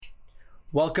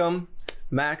Welcome,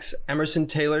 Max, Emerson,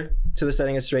 Taylor, to the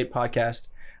Setting It Straight podcast.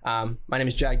 My name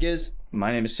is Jack Giz.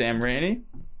 My name is Sam Rainey.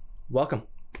 Welcome.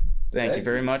 Thank you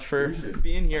very much for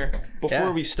being here.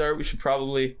 Before we start, we should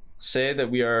probably say that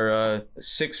we are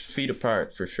 6 feet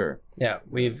apart for sure. Yeah,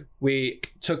 we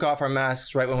took off our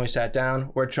masks right when we sat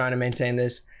down. We're trying to maintain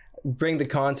this, bring the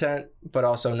content, but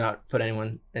also not put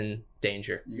anyone in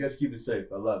danger. You guys keep it safe.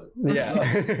 I love it.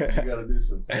 Yeah. You gotta do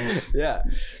something. Yeah.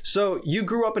 So you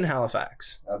grew up in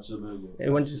Halifax. Absolutely. It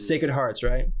went to Sacred Hearts,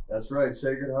 right? That's right.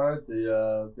 Sacred Heart,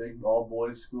 the big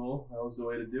all-boys school. That was the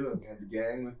way to do it. I had the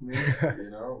gang with me. Me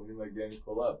and my gang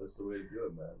pull up. That's the way to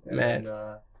do it, man.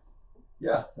 And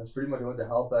yeah, that's pretty much. I went to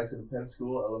Halifax Independent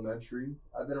School, elementary.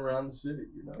 I've been around the city,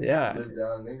 Yeah. I lived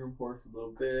down in Ingrimport for a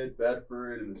little bit,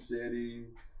 Bedford, in the city.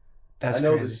 That's I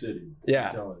know crazy. the city. Yeah.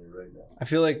 I'm telling you right now. I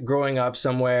feel like growing up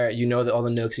somewhere, all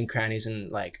the nooks and crannies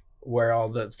and like where all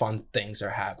the fun things are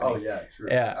happening. Oh yeah, true.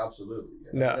 Yeah. Absolutely.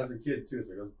 Yeah. No. As a kid too, it's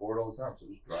like I was bored all the time, so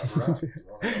just drive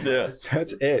around. Yeah.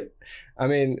 That's it. I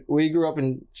mean, we grew up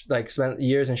in spent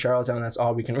years in Charlottetown. That's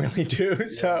all we can really do.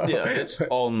 So Yeah, it's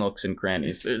all nooks and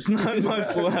crannies. There's not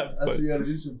much left. That's what you gotta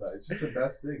do sometimes. It's just the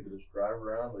best thing to just drive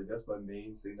around. Like that's my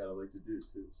main thing that I like to do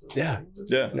too. So Yeah.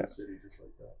 Yeah. The city just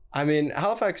like that. I mean,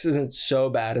 Halifax isn't so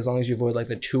bad as long as you avoid like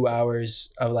the 2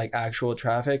 hours of like actual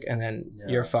traffic, and then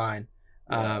you're fine.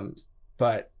 Yeah.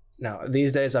 But no,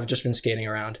 these days I've just been skating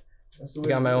around. That's the way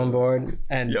Got to my do own it. board,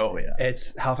 and Yeah.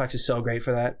 Halifax is so great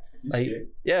for that. You Like, skate?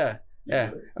 yeah. You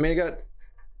do it? I mean, I got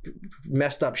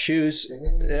messed up shoes.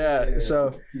 Yeah,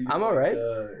 so You I'm do, all right.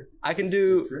 I can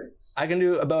do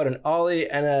tricks? about an ollie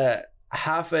and a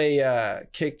half a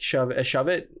kick shove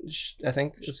it. I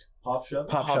think it's Pop shove.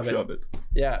 pop Hop shove it. shove it.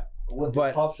 Yeah, What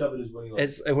but pop shove it is when you like.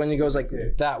 it's when it goes like Okay.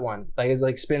 that one, like it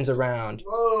like spins around.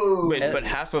 Whoa. Wait, but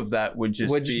half of that would just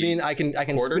Which be... mean I can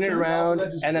quarter spin it turn? around,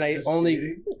 That just- and then I just only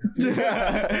skating?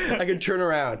 I can turn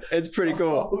around. It's pretty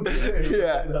cool. Okay.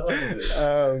 Yeah. I love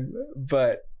it.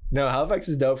 But no, Halifax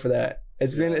is dope for that.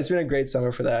 It's been a great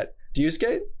summer for that. Do you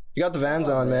skate? You got the Vans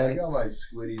on, I man. got my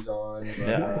squiddies on. But,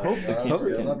 Yeah, hope they I'm keep not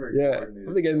very- working. I'm not very Yeah, coordinated.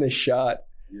 I'm getting this shot.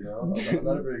 I'm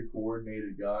not a very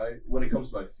coordinated guy when it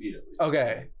comes to my feet, at least.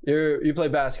 Okay, you play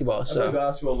basketball, I play so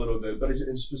basketball a little bit, but it's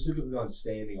specifically on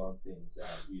standing on things that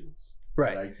have wheels.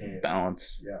 right. That I can't.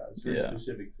 balance. Yeah, it's a very Yeah.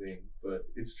 specific thing, but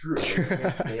it's true. Like, I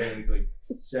can't stand anything like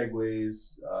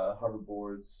segways,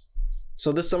 hoverboards.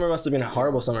 So this summer must have been a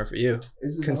horrible summer for you,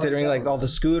 It's just a considering hard like all the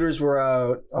scooters were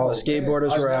out, all the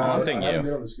skateboarders were I out. Haunting haven't you.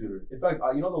 been on the scooter. In fact,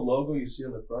 you know the logo you see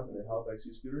on the front of the Halifax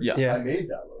e-scooter? Yeah. Yeah. I made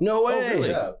that logo. No way. really?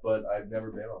 Yeah, but I've never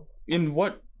been on one. In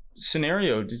what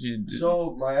scenario did you...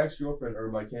 So my ex-girlfriend, or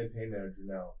my campaign manager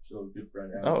now, still a good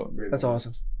friend. Anna, Oh, great That's woman.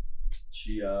 awesome.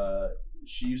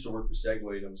 She used to work for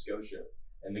Segway in Nova Scotia,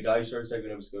 and the guy who started Segway in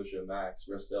Nova Scotia, Max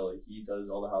Restelli, he does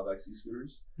all the Halifax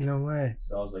e-scooters. No way.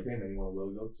 So I was like, hey man, you want a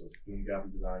logo? So doing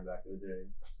graphic design back in the day.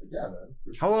 It's like, yeah man.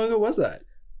 For sure. How long ago was that?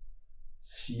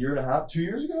 A year and a half, 2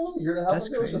 years ago? A year and a half That's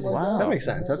ago? crazy. Something Wow. like That makes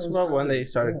sense. That's about when they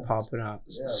started popping up.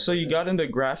 Yeah, So you got into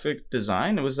graphic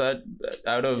design? Was that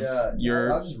out of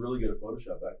your... I was just really good at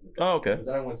Photoshop back in the day. Oh, okay. But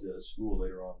then I went to school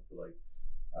later on for like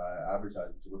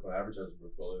advertising, to work on advertising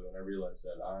portfolio, and I realized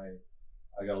that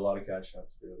I got a lot of catching up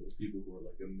to do with people who are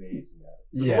like amazing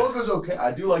at it. Yeah. The logo's okay.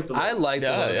 I do like the logo. I like the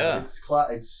Yeah, logo.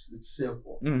 yeah. It's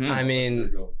simple. Mhm. I mean, They're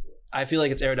going for it. I feel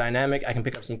like it's aerodynamic. I can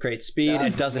pick up some great speed. Yeah.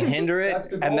 It doesn't hinder it,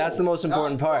 and that's the most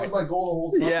important That part. was my goal the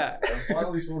whole time. Yeah. And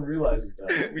finally someone realizes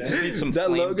that. We just need some That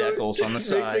flame logo decals on the just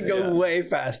side. makes it go yeah. way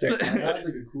faster. And that's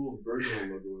like a cool version of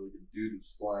the logo where like a dude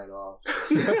who's flying off.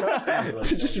 Like,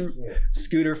 Just you can't.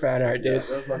 Scooter fan art, Yeah, dude.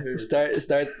 that was my favorite.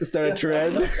 Start a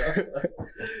trend.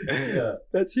 Yeah.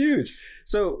 That's huge.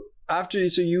 So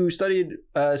you studied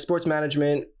sports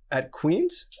management at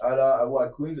Queens?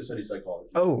 At Queens, I studied psychology.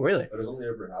 Oh, really? But I was only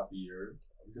there for half a year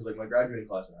because like my graduating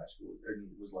class in high school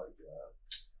was like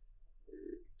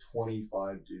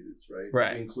 25 dudes, right?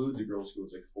 Right. If you include the girls' school,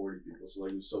 it's like 40 people. So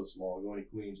like it was so small. Going to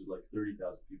Queens with like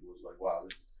 30,000 people was like, wow.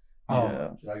 This, Oh. Yeah.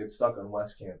 and I get stuck on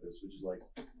West Campus, which is like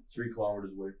 3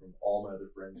 kilometers away from all my other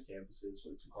friends' campuses, so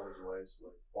like 2 kilometers away. So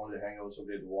like I wanted to hang out with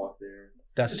somebody, I had to walk there.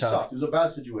 That's It just tough. sucked. It was a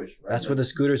bad situation, right? That's where the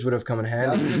scooters would have come in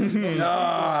handy.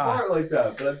 Ah. Smart like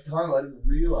that, but at the time I didn't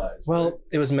realize. Well, right?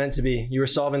 it was meant to be. You were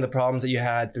solving the problems that you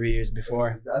had 3 years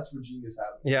before. That's where genius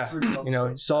happens. Yeah, That's where it comes you know,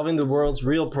 from. solving the world's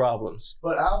real problems.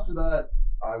 But after that,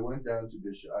 I went down to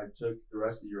Bishop. I took the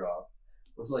rest of the year off.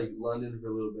 Went to like London for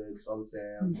a little bit, saw the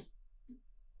fam.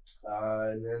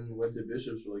 And then went to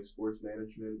Bishop's for like sports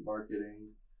management, marketing,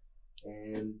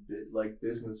 and like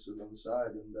business on the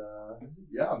side. And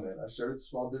yeah, man, I started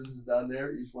small businesses down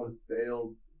there. Each one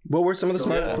failed What were some of the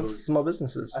So, small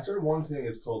businesses? I started one thing.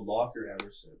 It's called Locker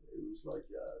Emerson. It was like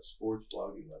a sports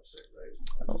blogging website, right?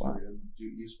 I just like,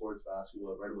 do esports,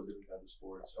 basketball. I write about different kinds of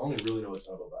sports. I only really know a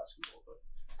ton about basketball, but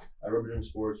I wrote about different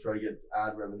sports. Try to get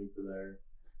ad revenue for there.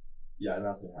 Yeah,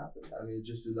 nothing happened. I mean, it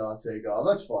just did not take off.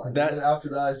 That's fine. And then after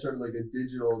that, I started like a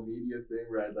digital media thing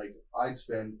where I'd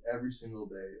spend every single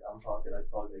day. I'd probably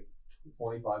make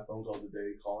 25 phone calls a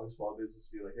day calling small business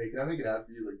to be like, hey, can I make an ad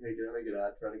for you? Like, hey, can I make an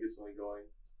ad? Trying to get something going.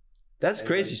 That's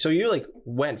crazy. So you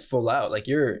went full out. Like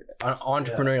you're an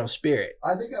entrepreneurial spirit.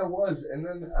 I think I was. And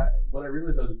then when I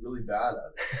realized I was really bad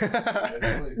at it, I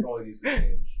definitely probably needs to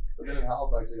change. But then in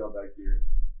Halifax, I got back here.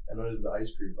 And I did the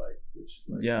ice cream bike, which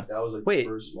that was the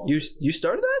first small business. You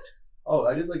started that? Oh,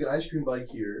 I did an ice cream bike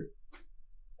here,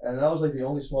 and that was the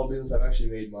only small business I've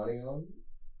actually made money on.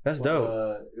 That's dope.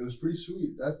 It was pretty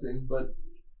sweet, that thing. But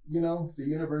the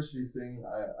university thing,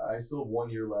 I still have 1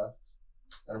 year left,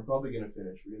 and I'm probably gonna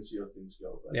finish. We're gonna see how things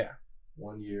go. But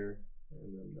 1 year.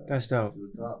 And then, that's dope. To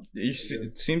the top.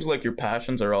 It seems like your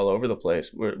passions are all over the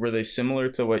place. Were they similar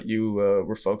to what you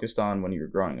were focused on when you were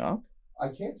growing up? I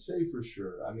can't say for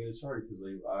sure. I mean, it's hard because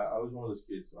I was one of those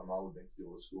kids that my mom would make deal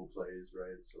with school plays,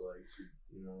 right? So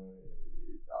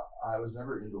I was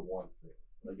never into one thing.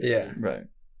 Right.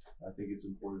 I think it's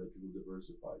important that people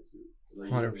diversify too.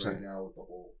 100%. Right now with the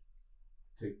whole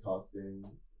TikTok thing,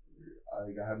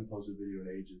 I haven't posted video in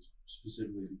ages,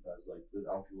 specifically because I'm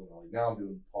feeling now I'm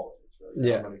doing politics,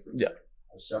 right? I'm running for mayor.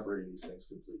 I'm separating these things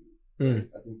completely. Right?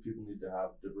 I think people need to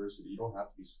have diversity. You don't have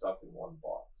to be stuck in one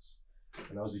box.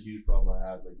 And that was a huge problem I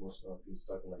had. Most of them being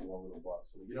stuck in one little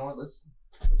box. So you know what? Let's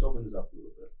open this up a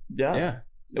little bit. Yeah.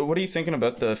 What are you thinking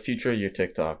about the future of your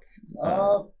TikTok?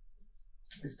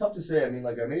 It's tough to say. I mean,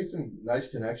 I made some nice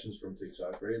connections from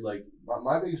TikTok, right?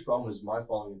 My biggest problem is my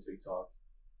following in TikTok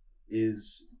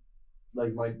is my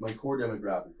core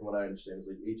demographic, from what I understand, is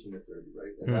 18 to 30,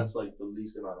 right? And that's the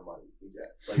least amount of money you can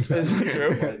get. Is it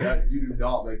true? You do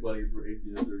not make money for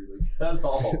 18 to 30 at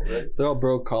all, right? They're all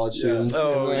broke college students.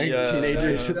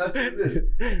 Teenagers. That's what it is.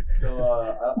 So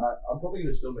I'm probably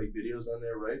gonna still make videos on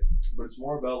there, right? But it's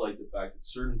more about the fact that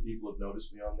certain people have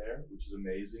noticed me on there, which is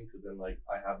amazing because then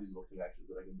I have these little connections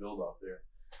that I can build off there.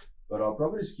 But I'll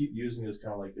probably just keep using it as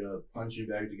kind of a punching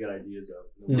bag to get ideas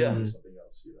out. Something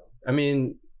else, I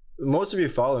mean, most of your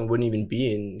following wouldn't even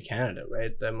be in Canada,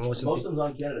 right? Most of them's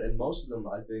on Canada, and most of them,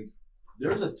 I think,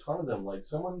 there's a ton of them.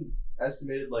 Someone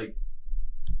estimated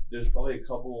there's probably a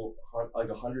couple,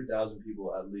 100,000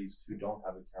 people at least who don't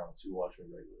have accounts who watch me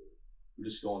regularly. Who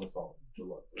just go on the phone to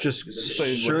look. Right? Just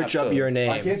search up your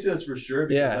name. I can't say that's for sure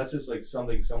because that's just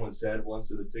something someone said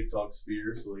once in the TikTok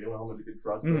sphere, so you don't know how much you can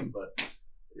trust them, but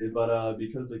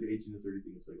because it's 18 to 30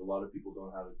 thing, it's a lot of people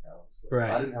don't have accounts.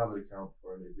 I didn't have an account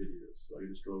before I made videos, so I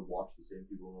just go watch the same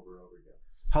people over and over again.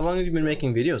 How long have you been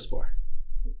making videos for?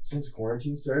 Since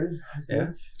quarantine started, I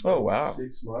think. Yeah. Oh wow.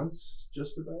 6 months,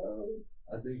 just about.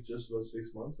 I think just about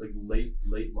 6 months,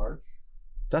 late March.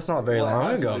 That's not very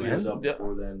long ago, man. I had some videos up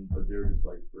before then, but they're just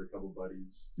for a couple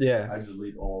buddies. Yeah. I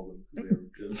delete all of them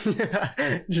because they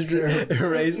were just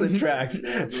erase the tracks.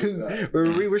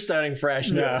 We're starting fresh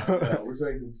now. We're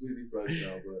starting completely fresh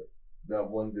now, but that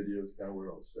one video is kind of where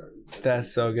it all started.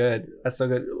 That's so good. That's so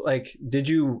good. Did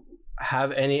you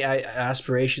have any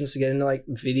aspirations to get into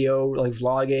video,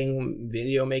 vlogging,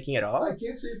 video making at all? I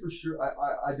can't say for sure.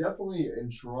 I definitely, in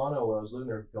Toronto, when I was living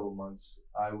there for a couple months,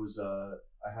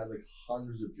 I had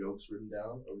hundreds of jokes written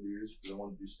down over the years because I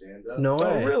wanted to do stand-up. No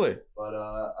way. Oh, really? But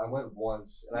I went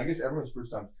once, and I guess everyone's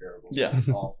first time's terrible. Yeah. It was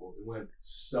awful. It went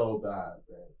so bad,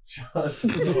 man. Just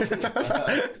so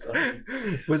bad.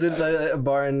 Was it a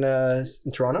bar in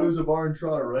Toronto? It was a bar in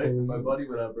Toronto, right? And my buddy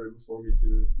went out right before me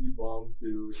too. He bombed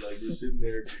too. You're sitting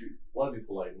there, want to be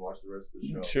polite and watch the rest of the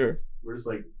show. Sure. We're just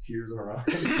tears in our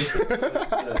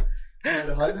eyes.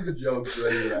 And hundreds of jokes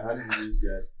ready that I hadn't used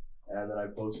yet. And then I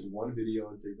posted one video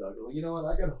on TikTok. I'm you know what?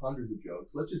 I got hundreds of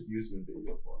jokes. Let's just use them in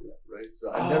video format, right?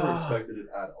 So I never expected it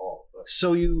at all. But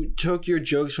so you took your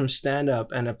jokes from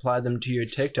stand-up and applied them to your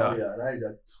TikTok? Oh, yeah, and I had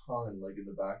a ton, in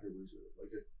the back of reserve, a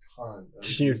ton.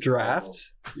 Just in your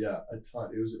drafts? Yeah, a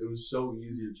ton. It was so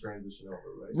easy to transition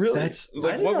over, right? Really? That's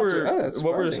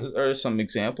what are some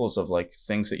examples of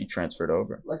things that you transferred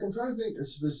over? I'm trying to think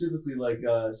specifically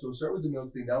so start with the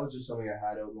milk thing. That was just something I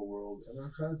had out in the world, and then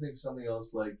I'm trying to think something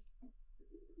else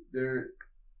there,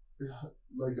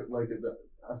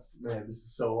 Man, this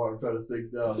is so hard. I'm trying to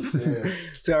think now. Damn.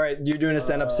 So, all right, you're doing a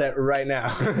stand-up set right now.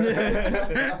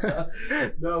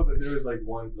 No, but there was like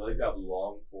one, I like to have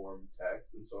long form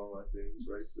text and some of my things,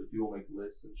 right? So people make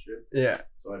lists and shit. Yeah.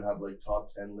 So I'd have like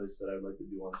top 10 lists that I'd like to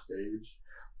do on stage.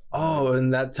 Oh,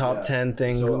 and that top 10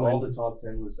 thing. So all the top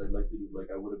 10 lists I'd like to do, like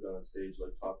I would have done on stage,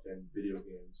 like top 10 video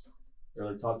games or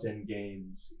like top 10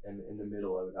 games. And in the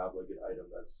middle, I would have like an item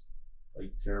that's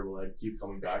like terrible. I'd keep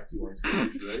coming back to on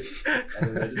stage, right?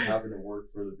 And then I just happen to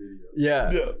work for the video. Yeah.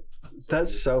 So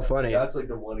that's so funny. That's like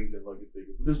the one example I can think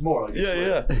of. But there's more. Like,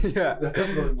 Yeah.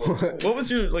 Definitely more. What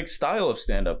was your like style of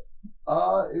stand-up?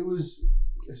 It was.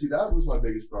 See, that was my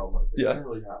biggest problem. I think Yeah. I didn't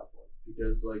really have one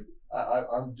because like I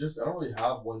don't really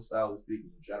have one style of speaking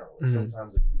in general. Like,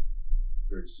 sometimes I can be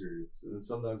very serious, and then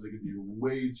sometimes I can be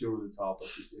way too over the top,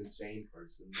 like just insane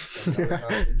person.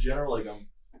 In general, like I'm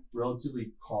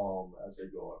relatively calm as I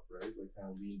go up, right? Like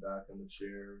kind of lean back on the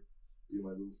chair, do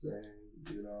my little thing,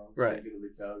 you know. Right. Sink into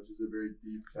the couch. It's a very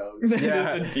deep couch.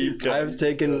 Yeah, It's a deep couch. I've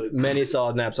taken many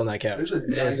solid naps on that couch.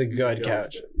 It's a good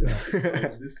couch. Yeah.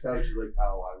 Like, this couch is like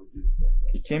how I would do the stand-up.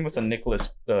 It came with a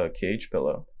Nicolas Cage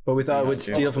pillow. But we thought it would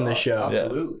Yeah. steal from the show.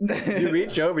 Absolutely. You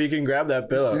reach over, you can grab that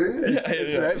pillow. Serious?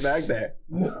 It's right back there.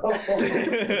 No.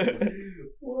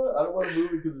 What? I don't want to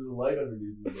move it because there's a light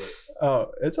underneath me. But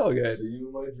Oh, it's all good. see you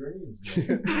in my dreams.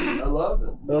 I love it.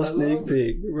 Little sneak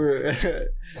peek.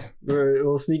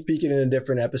 We'll sneak peek it in a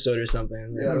different episode or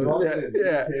something. Yeah,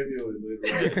 Yeah. Cameo it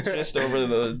later on. Just over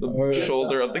the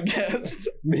shoulder of the guest.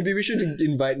 Maybe we should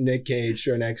invite Nick Cage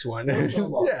to our next one.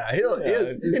 Come on. Yeah, he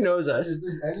knows us. If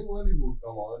there's anyone who will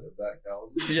come on of that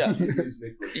caliber, Yeah. it's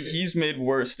Nicolas Cage. He's made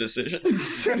worse decisions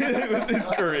with his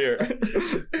career.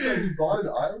 Yeah, he bought an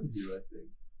island here, I think.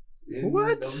 In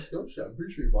What? Nova Scotia. I'm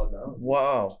pretty sure he bought an island.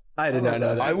 Wow. I did not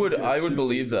know that. I would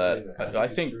believe that. I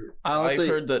think Honestly, I've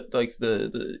heard that like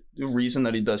the reason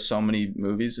that he does so many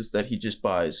movies is that he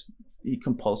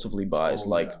compulsively buys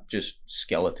just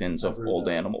skeletons of I've heard old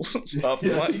that. animals and stuff.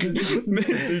 Yeah, Like because there's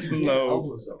he can't help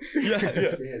no himself. Yeah.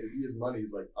 If he has money,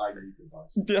 he's like, I need to buy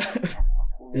something.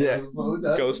 Yeah.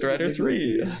 Yeah. Ghost Rider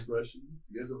 3. Impression.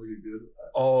 You guys have like a good.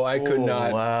 oh, I could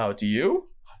not. Wow. Do you?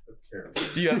 I'm terrible.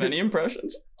 Do you have any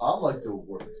impressions? I'm like the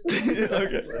worst.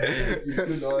 Okay. Like, you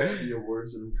could not be a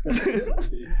worse impression.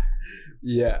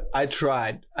 Yeah, I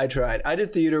tried. I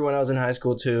did theater when I was in high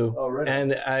school too. Oh, right.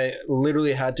 And I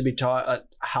literally had to be taught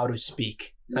how to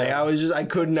speak. Like I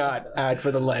could not act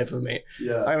for the life of me.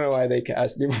 Yeah. I don't know why they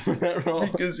cast me for that role.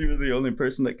 Because you were the only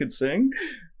person that could sing.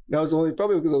 No, it was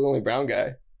probably because I was the only brown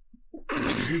guy.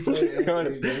 You play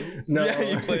Honest. anything? No. Yeah,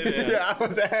 you played Anne. Yeah, I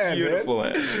was Anne. Beautiful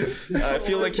Anne. I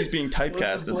feel like he's being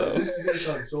typecasted though. This is gonna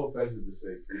sound so offensive to say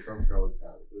 'cause you're from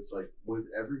Charlottetown. It's like with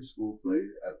every school play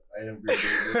at Green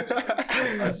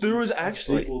Gables, There was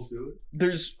actually sequel to it.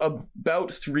 there's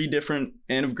about 3 different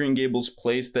Anne of Green Gables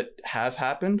plays that have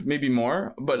happened, maybe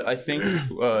more, but I think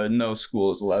no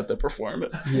school is allowed to perform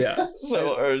it. Yeah.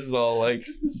 So ours is all like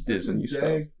It's Disney such a stuff.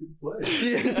 dang good play.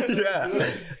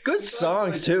 Yeah. Good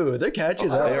songs too. They're catchy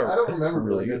as I hell. don't remember, but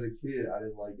really like as a kid, I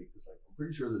didn't like it because like I'm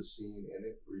pretty sure there's a scene in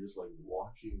it where you're just like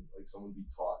watching like someone be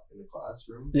taught in the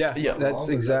classroom. Yeah, Yeah. that's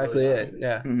exactly it.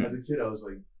 Yeah. Mhm. As a kid, I was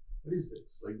like, "What is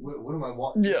this? Like, what am I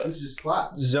watching? Yeah. This is just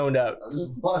class. Zoned out. I'm just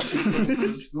watching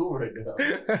for school right now."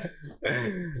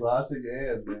 Classic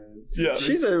Anne, man. Yeah.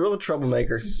 She's a real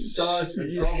troublemaker. She's such a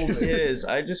She troublemaker. is.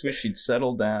 I just wish she'd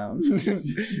settle down.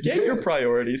 Get your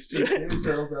priorities She straight. can't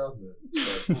settle down, man.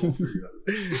 But we'll figure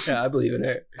it out. Yeah, I believe in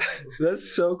her. That's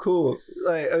so cool.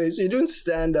 Like, okay, so you're doing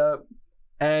stand up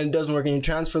and it doesn't work, and you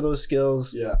transfer those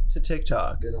skills Yeah, to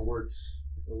TikTok. and it works.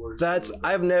 It works. That's really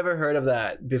I've well. never heard of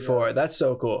that before. Yeah. That's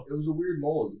so cool. It was a weird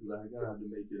mold because I kind of had to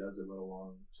make it as I went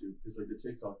along too. Because like the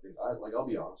TikTok thing, I'll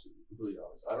be honest with you, completely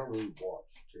honest. I don't really watch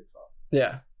TikTok,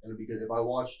 Yeah. and because if I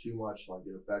watch too much, like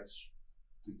it affects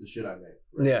the shit I make.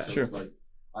 Right? Yeah. So Sure. It's like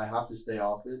I have to stay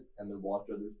off it and then watch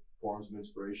other forms of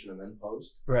inspiration and then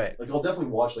post. Right. Like I'll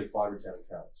definitely watch like 5 or 10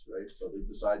 accounts, right? But like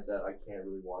besides that, I can't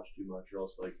really watch too much, or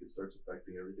else like it starts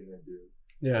affecting everything I do.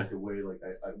 Yeah. Like the way like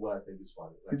I what I think is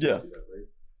funny. And I Yeah. can't do that, right?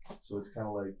 So it's kind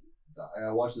of like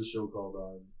I watched this show called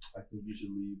I Think You Should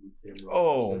Leave with Tim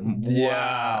Oh, Robinson.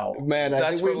 wow. Man, I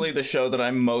That's think we- probably the show that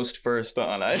I'm most first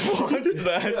on. I've watched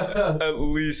that at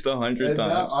least 100 And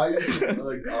now times. I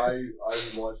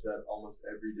would watch that almost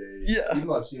every day. Yeah. Even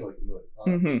though I've seen it like a million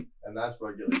times. Mhm. And that's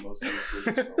where I get like most of the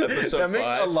inspiration from. Episode that makes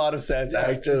 5. a lot of sense, Yeah,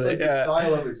 actually. It's like the Yeah.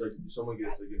 style of it, it's like someone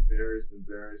gets like embarrassed, and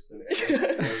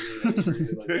angry,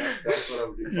 and like that's what I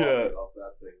would get Yeah. off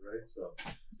that thing, right? So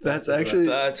That's actually,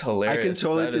 That's hilarious. I can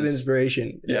totally That see the is-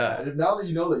 inspiration. Yeah. and if, now that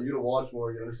you know that you're gonna watch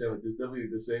more, you understand like there's definitely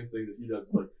the same thing that he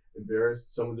does. Like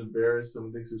embarrassed. Someone's embarrassed.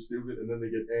 Someone thinks they're stupid, and then they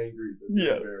get angry that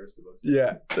they're embarrassed about something.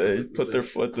 Yeah. They put their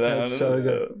foot down. That's so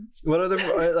good. What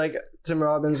other, like, Tim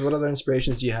Robbins, what other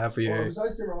inspirations do you have for your... Well,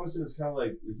 besides Tim Robinson, it's kind of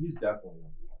like, he's definitely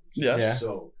number one. He's Yeah.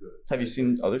 so good. Have you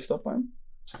seen other stuff by him?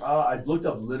 I've looked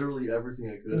up literally everything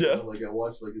I could. Yeah. Like, I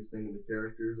watched, like, his thing in the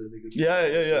characters. I think it's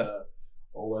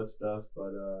all that stuff.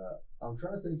 But I'm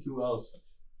trying to think who else.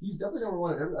 He's definitely number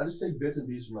one. I just take bits and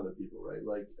pieces from other people, right?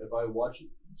 Like, if I watch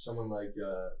someone like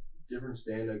different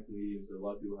stand-up comedians that a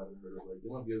lot of people haven't heard of, like, a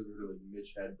lot of people haven't heard of, like,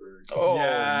 Mitch Hedberg. Oh,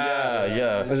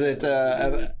 yeah. Was it,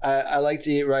 I like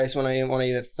to eat rice when I want to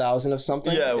eat 1,000 of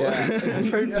something? Yeah.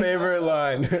 That's my favorite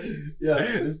line. Yeah,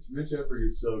 Mitch Hedberg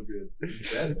is so good.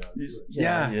 He's dead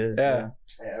now, too. Yeah.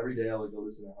 Hey, every day I like go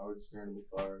listen to Howard Stern in the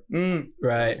car.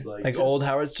 Right. It's Like old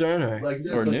Howard Stern or? Like,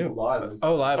 or new. Live.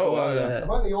 Oh, live. I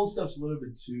find the old stuff's a little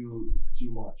bit too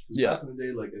much. Because back in the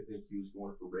day, like, I think he was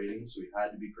going for ratings, so he had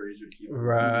to be crazier to keep it.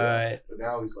 Right. But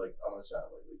now he's like, I'm a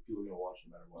satellite. Like, people are going to watch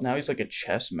no matter what. Now he's like a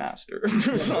chess master. Like,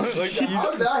 he's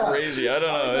crazy. I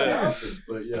don't know.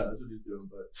 But yeah, that's what he's doing.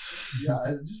 But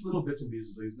yeah, just little bits and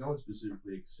pieces. Like, no one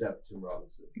specifically except Tim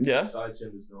Robinson. Yeah. Besides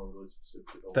him, there's no one really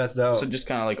specific. That's dope. So just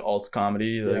kind of like alt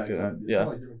comedy. Like, exactly. There's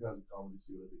like different kinds of comedy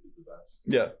too. I think is the best.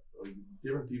 Yeah. Like,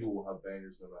 different people will have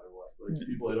bangers no matter what. Like,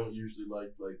 people I don't usually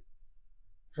like. I'm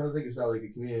trying to think, it's not like a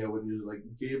comedian I wouldn't usually like.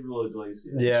 Gabriel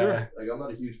Iglesias. Yeah. Sure. Like, I'm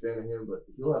not a huge fan of him, but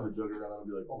he'll have a joke around and I'll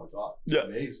be like, oh my god, it's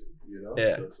amazing. You know?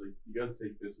 Yeah. So it's like, you gotta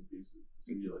take bits and pieces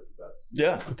to be like the best.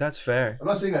 Yeah. That's fair. I'm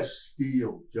not saying I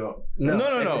steal jokes. No,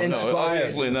 It's inspired.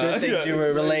 obviously not. Certain things you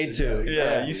relate to.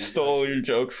 Yeah, you stole your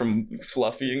joke from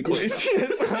Fluffy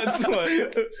Iglesias. That's why.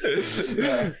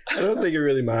 I don't think he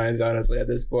really minds, honestly, at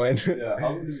this point. Yeah, I'm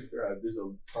gonna be fair. There's a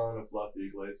ton of Fluffy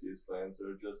Iglesias fans that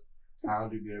are just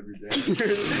hounding me every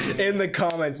day. In the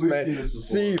comments, We've man. seen this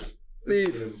before.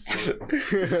 Thief.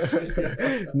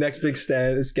 Next big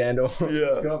scandal. It's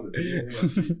coming.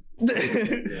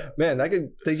 Yeah. Man, that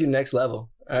could take you next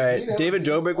level. All right, David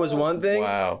Dobrik was one thing.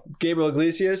 Wow. Gabriel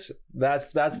Iglesias,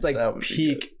 that's like That would be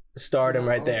peak stardom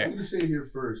right there. I'm gonna say here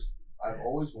first. I've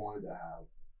always wanted to have,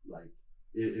 like,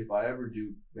 if I ever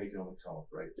do make it on the comic,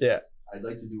 right? Yeah. I'd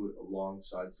like to do it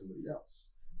alongside somebody else.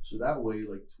 So that way,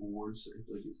 like, towards,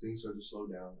 like, if things start to slow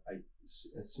down, I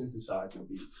synthesize a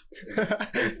beat.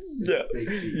 Yeah. Fake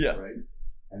beat, Yeah. right?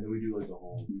 And then we do, like, the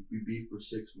whole, we beef for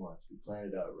 6 months. We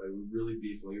plan it out, right? We really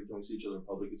beef. Like, every time we see each other in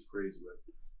public, it's crazy, right?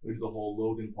 We do the whole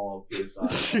Logan Paul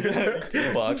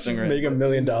KSI. Boxing, right? Make $1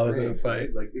 million in a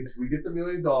fight. Like, we get the $1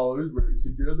 million, we're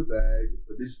secure the bag,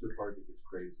 but this is the part that gets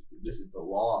crazy. This is the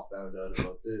law found out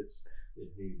about this. Like,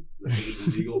 it's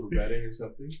illegal for betting or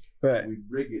something. Right. We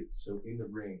rig it so in the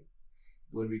ring,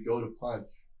 when we go to punch,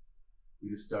 we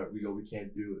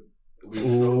can't do it. We throw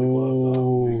the gloves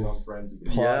off. We become friends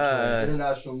again. Yes.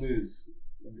 International news.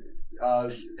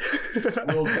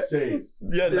 World saved.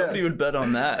 Yeah, nobody would bet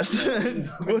on that.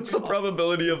 What's the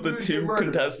probability of the two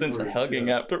contestants hugging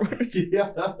afterwards?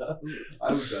 Yeah,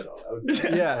 I would bet on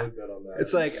that. Yeah. I would bet on that.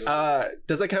 It's like,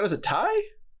 does that count as a tie?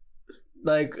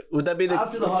 Like, would that be the...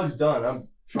 After the hug's done, I'm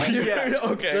trying to... Yeah.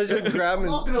 Okay. So just grab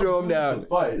him and throw him down.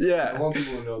 Fight. Yeah. I want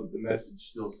people to know that the message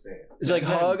still stands. It's like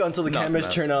hug until the cameras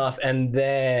turn off, and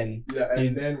then... Yeah,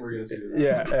 and then we're going to see that.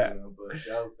 Yeah, yeah. You know, but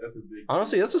that's a big...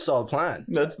 Honestly, that's a solid plan.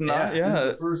 That's not, This is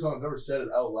the first time I've ever said it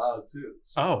out loud, too.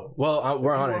 So Oh, well,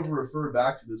 we're if on people it. ever refer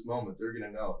back to this moment, they're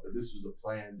going to know that this was a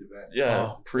planned event. Yeah,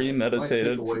 Oh.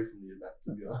 premeditated. Might take away from the event,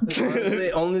 to be honest.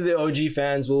 Honestly, only the OG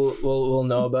fans will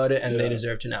know about it, and they Yeah.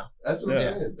 deserve to know. That's what I'm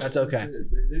Yeah. saying. That's what I'm okay. saying.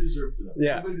 They deserve to know.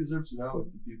 Yeah. Everybody deserves to know.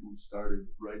 It's the people who started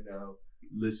right now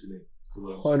listening to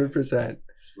what I'm saying. 100%.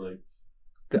 Just like,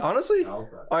 Honestly,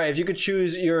 Halifax. all right, if you could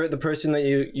choose the person that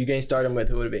you gained stardom with,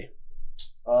 who would it be?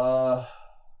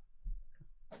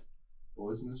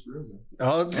 Boys in this room, man.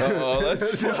 Oh,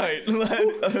 Let's fight.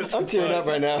 I'm tearing up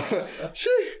right now.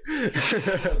 Sure.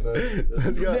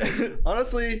 Let's go.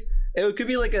 Honestly, it could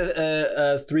be like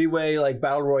a three-way like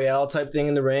battle royale type thing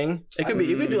in the ring. It could be.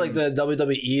 You could do like the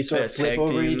WWE sort of Yeah, flip tag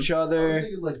over team. each I was other.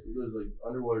 thinking like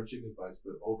underwater chicken fights,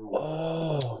 but overwater.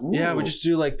 Oh, yeah. We just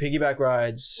do like piggyback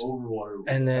rides. Overwater.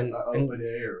 And then- up in the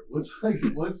air. What's how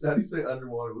do you say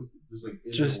underwater? What's just like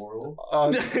in Just- the world?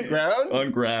 On ground?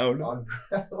 On ground. On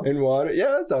ground. In water?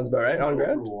 Yeah, that sounds about right. On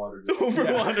ground? Overwater. Over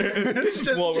Yeah. water.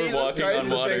 Just While we're Jesus walking Christ, on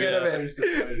the water. thing out of Yeah.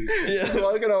 it. Just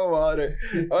walking on water.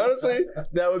 Honestly,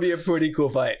 that would be a pretty cool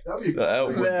fight. That'd be That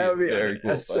would That would be be a very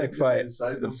cool a sick fight.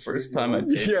 The first time I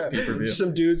did Yeah, pay-per-view. just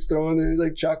some dudes throwing their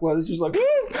like chocolate. It's just like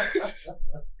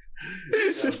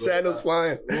just sandals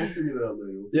flying. We'll figure that out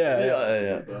later. Yeah,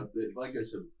 yeah. But like I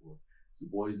said before, it's the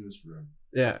boys in this room.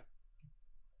 Yeah.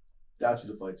 that's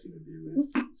what the fight's gonna be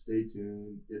with. Stay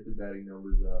tuned, get the betting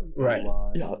numbers up. Right.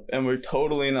 Yeah, and we're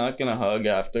totally not gonna hug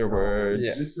afterwards. Yeah.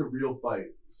 This is a real fight.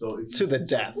 So if To the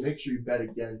death. Make sure you bet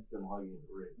against them hugging in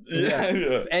the ring.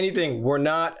 Yeah. If anything, we're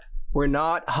not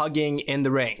hugging in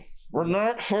the ring. We're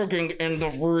not hugging in the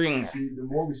ring. See, the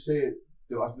more we say it,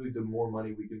 I feel like the more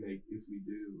money we can make if we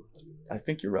do. I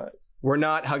think you're right. We're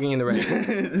not hugging in the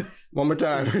ring. One more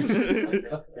time.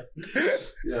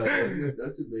 Yeah,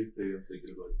 that's a big thing I'm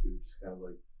thinking about too. Just kind of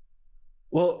like,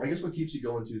 Well, I guess what keeps you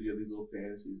going too, you have these little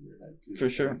fantasies in your head too. For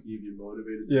sure. Like, keep you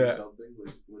motivated to Yeah. do something.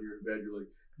 Like when you're in bed, you're like,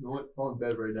 you know what? If I'm in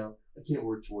bed right now, I can't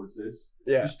work towards this.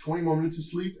 yeah. Just 20 more minutes of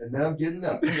sleep, and then I'm getting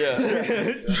up. Yeah.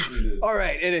 That's what it is. All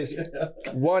right, it is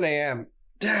 1 a.m.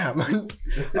 Damn. All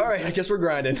right, I guess we're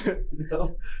grinding. You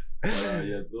know?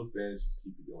 Yeah, little fantasies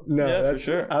keep you going. No, Yeah, that's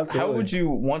for sure. Absolutely. How would you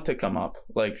want to come up?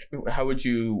 Like, how would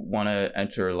you want to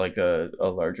enter like a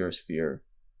larger sphere?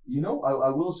 You know, I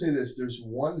will say this. There's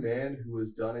one man who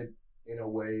has done it in a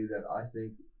way that I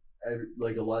think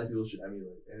like a lot of people should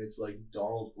emulate. And it's like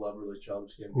Donald Glover, like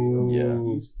Childish Gambino. Ooh.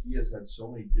 Yeah. He has had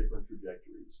so many different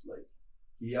trajectories. Like,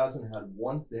 he hasn't had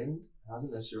one thing,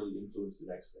 hasn't necessarily influenced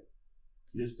the next thing.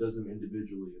 He just does them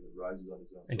individually and then rises on his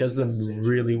own. It So does them that's the same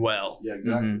really sort of well. thing. Yeah,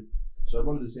 exactly. Mm-hmm. So I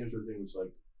wanted the same sort of thing, which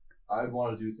like, I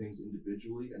want to do things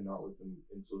individually and not let them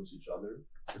influence each other.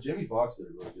 But Jamie Foxx did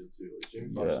it really good too. Like,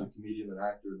 Jamie Foxx is a comedian and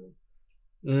actor, and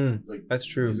then like That's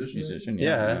true. Musician,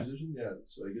 yeah. Musician, yeah.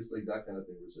 So I guess like that kind of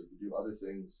thing, where it's like you do other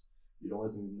things, you don't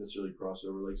let them necessarily cross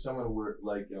over. Like someone where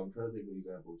like I'm trying to think of an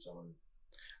example of someone.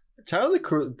 Tyler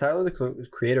the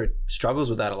creator struggles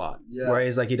with that a lot. Yeah. Where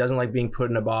he's like, he doesn't like being put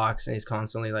in a box, and he's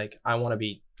constantly like, I want to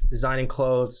be designing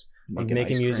clothes, Making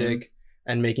making ice music, cream.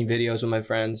 and making videos with my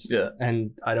friends. Yeah.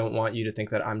 And I don't want you to think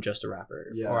that I'm just a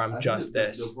rapper or I I'm think just the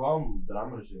this. problem that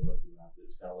I'm understanding about the rap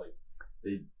is kind of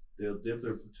like they'll dip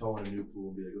their toe in a new pool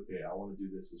and be like, okay, I want to do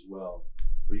this as well.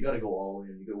 But you got to go all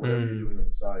in. You got whatever you're doing on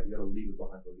the side. You got to leave it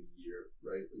behind for like a year,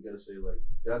 right? You got to say like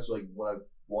that's like what I've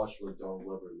watched like Donald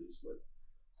Glover at least like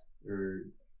or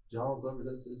Donald Glover.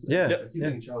 That's Yeah, I keep yeah.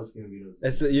 thinking Childish Gambino.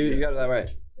 It's you got that right.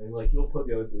 And like he'll put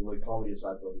the other thing like comedy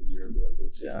aside for like a year and be like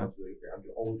 6 Yeah. months. Be like, okay, I'm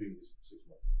only doing this for 6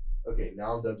 months. Okay,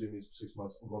 now I'm done doing these for 6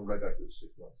 months. I'm going right back to those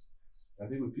 6 months. I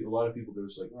think with a lot of people, they're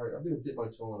just like, all right, I'm gonna dip my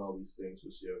toe in all these things.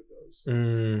 We'll see how it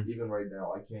goes. Even right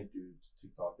now, I can't do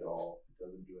TikTok at all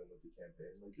because I'm doing with the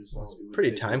campaign. Like, there's no, It's it would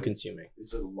pretty take, time like, consuming.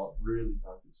 It's a lot, really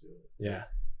time consuming. Yeah.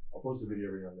 I'll post a video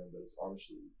every now and then, but it's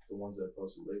honestly the ones that I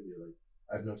posted lately are like,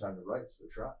 I have no time to write, so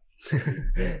they're trash.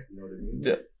 You know what I mean?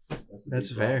 Yeah. That's the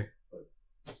big fair. problem,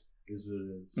 but it is what it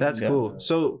is. That's Yeah. cool.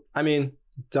 So, I mean,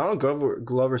 Donald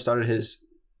Glover started his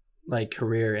like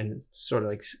career in sort of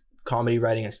like comedy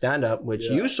writing and stand up, which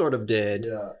Yeah. you sort of did.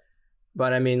 Yeah.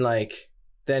 But I mean, like,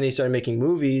 then he started making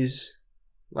movies,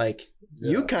 like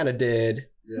you Yeah. kind of did.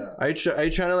 Yeah. Are you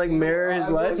trying to like mirror his I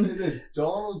will life? say this,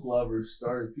 Donald Glover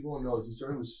started, people don't know this, he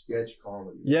started with sketch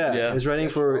comedy. Yeah, Yeah. he was writing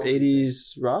for Sketch comedy.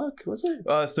 80s rock. Was it?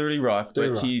 30 Rock, 30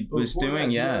 but Rock. he But was before doing that,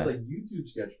 he had, like yeah. YouTube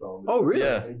sketch comedy. Oh, really?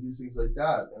 Yeah. And he do things like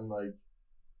that. And like,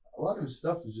 a lot of his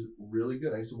stuff was just really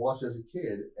good. I used to watch it as a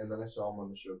kid, and then I saw him on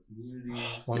the show Community.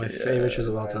 One of my Yeah. favorite shows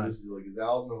of all And I time. listened to like his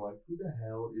album, and I'm like, who the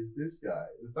hell is this guy?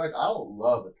 In fact, I don't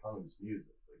love a ton of his music.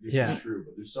 Like, it's Yeah. true,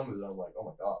 but there's some of it I'm like, oh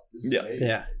my god, this is Yeah. amazing.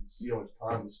 Yeah. And you see how much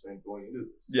time he spent going into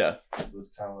this. Yeah. So it's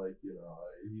kind of like, you know,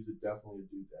 he's definitely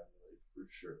a dude that like for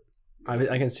sure.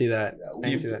 I can see that. Yeah, I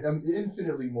can see that. I'm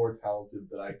infinitely more talented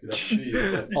than I could ever be.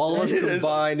 But All of us He is-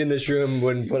 combined in this room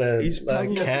wouldn't put a He's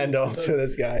probably- candle to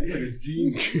this guy. he's like a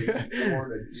genius. He's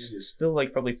born a genius. Still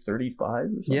like probably 35 or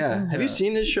something. Yeah. Have you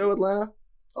seen this show, Atlanta?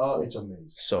 Oh, it's amazing.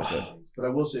 So good. But I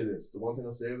will say this: the one thing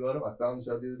I'll say about him, I found this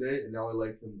out the other day, and now I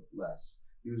like him less.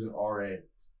 He was an RA.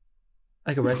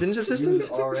 Like a residence He assistant? was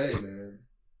an RA, man.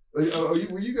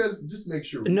 Were you guys just make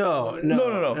sure? No.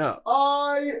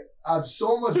 I have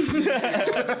so much.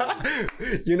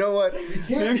 You know what? You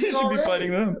can't Maybe you should be RA.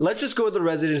 fighting them. Let's just go with the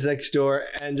residence next door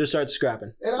and just start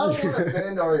scrapping. And I don't want to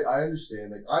offend RA. I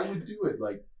understand. Like I would do it.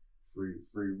 Like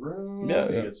free room. Yeah,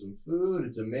 You yeah. get some food.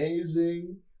 It's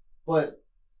amazing. But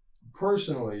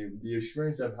personally, the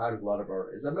experience I've had with a lot of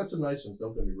RAs, I've met some nice ones.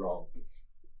 Don't get me wrong.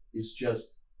 It's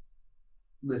just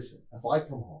listen. If I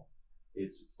come home,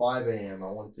 it's 5 a.m. I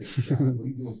want to take a shower. What are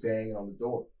you doing banging on the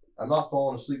door? I'm not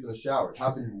falling asleep in the shower. It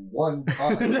happened one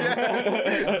time. It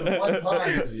happened one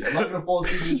time. Izzy. I'm not gonna fall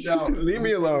asleep in the shower. Leave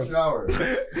me I'm gonna alone. take a shower.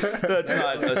 That's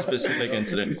not a specific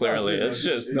incident, clearly. It's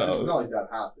just, It's not no. like that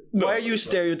happened. Why are you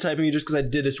stereotyping me just because I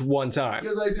did this one time?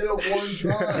 Because I did it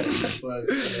one time. But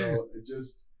you know, it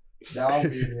just now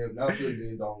me and him. Now I feel like me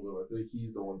and Donald Glover. I feel like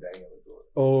he's the one banging on the door.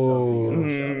 Oh.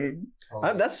 Mhm.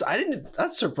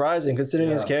 That's surprising considering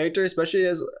his character, especially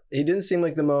as he didn't seem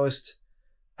like the most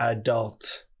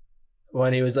adult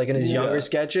when he was like in his younger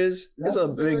sketches. He's a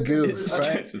big goof,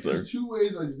 right? There's two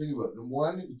ways I think about it. The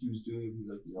one, he was doing, he's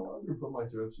like, I'm gonna put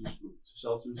myself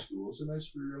through school. So nice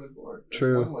for your own board. That's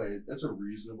True. One way. That's a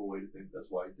reasonable way to think. That's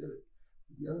why he did it.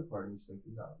 The other part of me's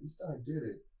thinking, no, this guy did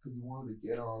it because he wanted to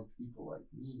get on people like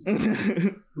me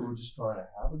who were just trying to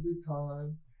have a good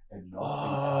time and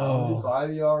not by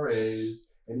the RAs,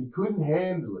 and he couldn't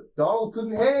handle it. Donald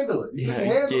couldn't handle it. He couldn't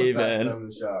handle the fact that I'm in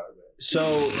the shower, man.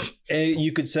 So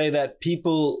you could say that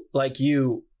people like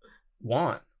you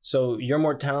won. So you're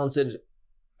more talented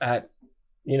at,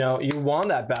 you won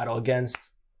that battle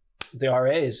against the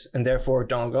RAs and therefore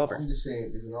Donald Glover. I'm just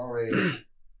saying, if an RA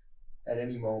at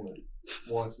any moment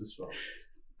wants to smoke,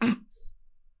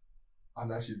 I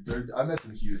met some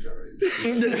huge RAs. I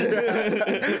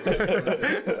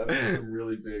met some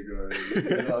really big RAs.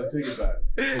 I'll take it back.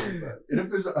 And if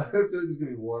there's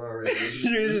gonna be one RA,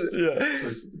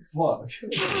 fuck.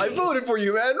 I voted for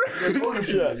you, man. I voted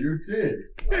for you. You did.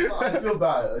 I feel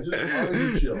bad. I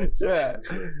wanted to chill.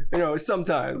 Yeah.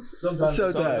 Sometimes.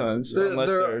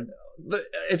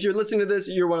 If you're listening to this,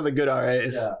 you're one of the good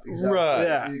RAs. Yeah, exactly.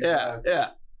 Right.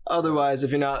 Yeah. Otherwise,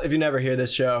 if you never hear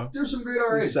this show, there's some great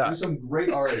RAs. There's some great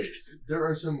RAs. There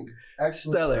are some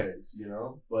excellent RAs,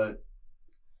 but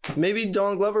maybe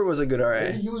Donald Glover was a good RA.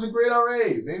 Maybe he was a great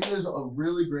RA. Maybe there's a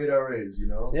really great RAs,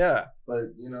 Yeah.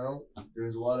 But,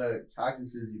 there's a lot of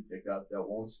cactuses you pick up that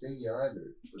won't sting you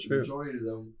either. But the majority of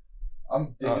them,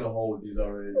 I'm digging a hole with these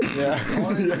RAs. Yeah.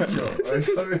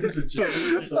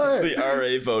 The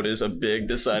RA vote is a big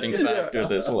deciding factor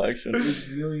this election. There's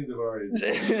millions of RAs.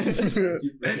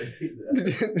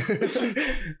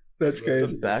 That's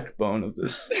crazy. The backbone of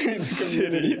this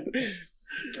city.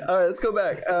 All right, let's go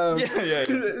back.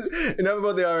 Enough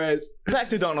about the RAs. Back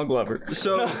to Donald Glover.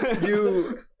 So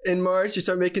in March, you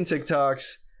start making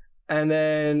TikToks. And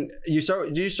then did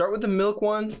you start with the milk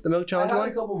one? The milk challenge one? I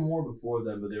had a couple more before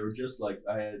then, but they were just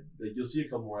you'll see a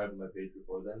couple more I have on my page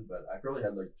before then, but I probably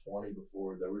had 20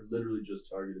 before that were literally just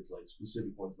targeted to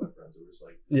specific ones of my friends. They were just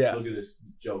look at this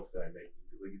joke that I make.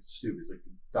 It's stupid. It's like a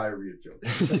diarrhea joke.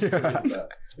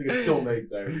 I still make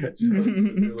diarrhea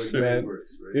jokes. They're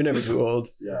words, right? You're never too old.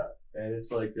 Yeah. And it's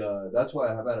that's why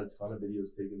I have had a ton of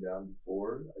videos taken down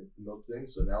before the milk thing.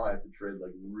 So now I have to tread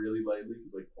really lightly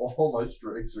because all my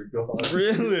strikes are gone.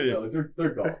 Really? Yeah,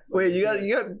 they're gone. Wait, you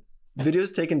got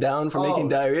videos taken down for making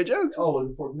diarrhea jokes? Oh,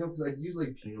 before because I use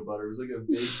peanut butter. It was a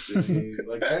big thing.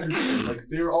 I understand.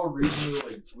 They were all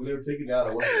regionally when they were taken down.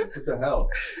 I wasn't what the hell?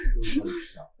 It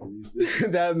was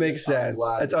that makes sense.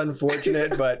 It's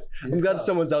unfortunate, but I'm glad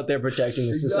someone's out there protecting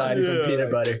the society from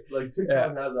peanut butter.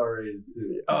 TikTok has RAs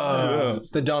too.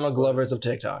 The Donald Glovers of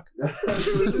TikTok. That's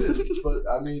what it is. But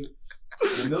I mean.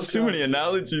 There's too many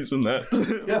analogies in that.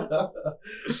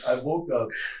 I woke up.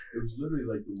 It was literally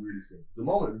the weirdest thing. The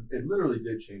moment it literally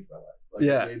did change my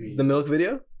life. The milk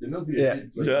video. The milk video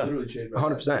did literally change my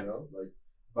 100%. life.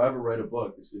 If I ever write a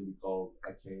book, it's gonna be called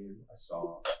 "I Came, I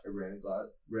Saw, I Ran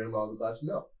a mile with a glass of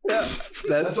milk." Yeah,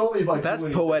 that's only that's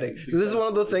poetic. This is one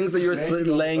of the things that you're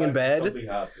laying in bed. Something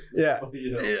happened. Yeah,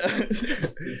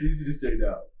 it's easy to say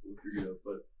now. We'll figure it out,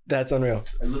 but that's unreal.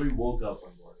 I literally woke up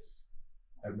one morning.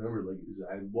 I remember,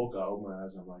 I woke up, opened my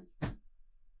eyes, and I'm like,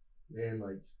 man,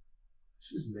 I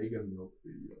should just make a milk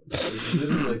video.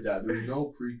 Literally like that. There was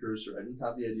no precursor. I didn't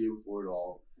have the idea before at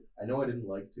all. I know I didn't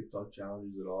like TikTok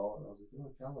challenges at all, and I was like, I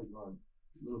kind of want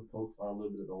a little poke fun, a little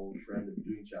bit of the whole trend of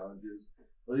doing challenges.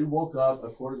 But I woke up,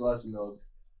 I poured a glass of milk.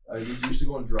 I used to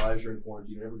go on drives during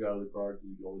quarantine. I never got out of the car because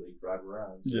you could only drive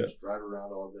around. So I just drive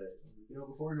around all day.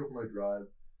 Before I go for my drive,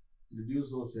 to do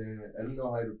this little thing, I didn't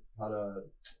know how to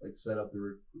set up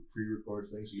the pre-record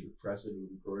thing so you could press it and it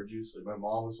would record you. So my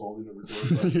mom was holding the record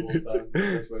button the whole time.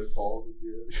 That's why it falls at the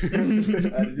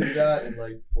end. I had to do that, and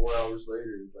 4 hours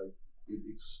later, it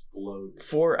exploded.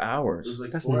 4 hours. It was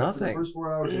that's nothing. The first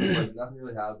 4 hours, it was nothing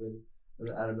really happened, and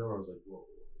then out of nowhere, I was like, "Whoa,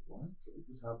 what?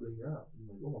 What's happening now?" I'm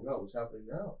like, "Oh my god, what's happening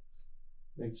now?"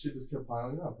 Shit just kept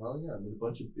piling up, and then a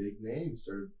bunch of big names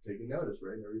started taking notice,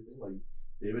 right, and everything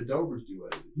David Dobrik's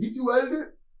duetted it. He duetted it,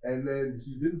 and then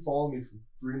he didn't follow me for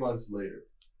 3 months later.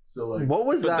 So what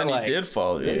was that then like? He did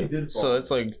follow you. He did follow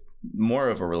so it's more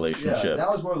of a relationship. Yeah,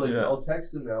 now it's more I'll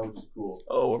text him now, which is cool.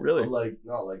 Oh, really? But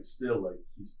not still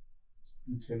he's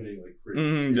intimidating crazy.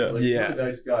 Mm-hmm, He's a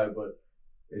nice guy, but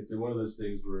it's one of those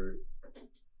things where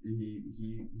he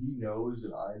knows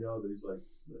and I know that he's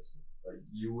listen, like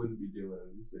you wouldn't be doing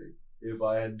anything if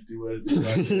I had to do anything in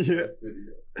that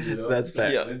video. You know, that's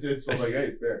fair. Yeah, it's so like,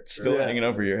 hey, fair. still hanging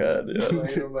over your head. It's still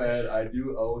hanging over my head. I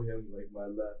do owe him like my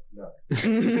left nut.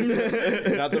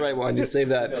 Not the right one. You save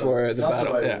that for the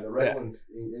battle. Right yeah, one. The right one's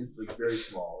like very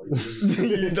small.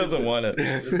 He doesn't want it. He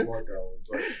doesn't want that one.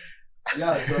 But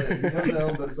yeah, so it comes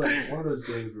down, but it's like one of those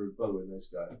things where, by the way, nice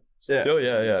guy. So, Oh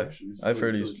yeah. I've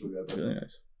heard really, he's really really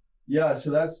nice. Yeah,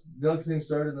 so that's the thing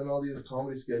started, and then all these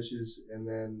comedy sketches, and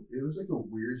then it was like a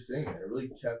weird thing. It really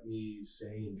kept me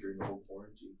sane during the whole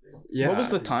quarantine thing. yeah. What was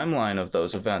the timeline of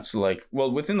those events? Like,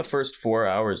 well, within the first 4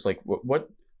 hours, like what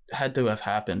had to have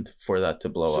happened for that to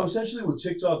blow So up? essentially, with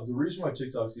TikTok, the reason why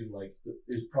TikTok's even like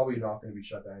is probably not going to be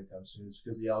shut down anytime soon is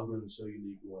because the algorithm's so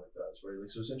unique in what it does, right? Like,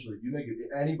 so essentially, if you make it,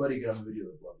 anybody can have a video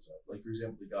that blows up. Like, for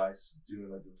example, the guys doing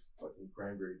like the fucking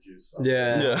cranberry juice.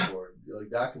 Yeah. Or, like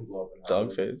that can blow up. And Dog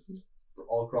like, face.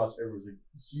 all across everyone's like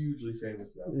hugely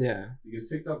famous now. Yeah. Because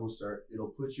TikTok will start, it'll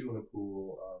put you in a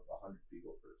pool of 100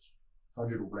 people first,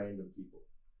 100 random people.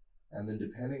 And then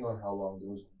depending on how long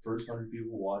those first 100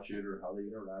 people watch it or how they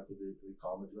interact with it, they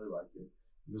comment, they like it,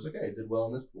 it goes, okay, it did well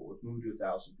in this pool. Let's move it to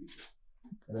 1,000 people.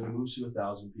 And then it moves to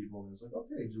 1,000 people, and it's like,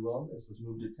 okay, it did well in this. Let's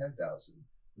move it to 10,000.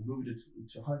 Let's move it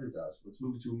to 100,000. Let's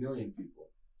move it to 1 million people.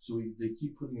 So they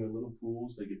keep putting you in little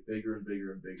pools. They get bigger and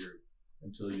bigger and bigger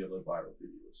until you have a viral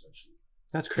video, essentially.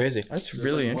 That's crazy. That's So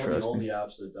really it's like interesting. one of the only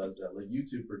apps that does that. Like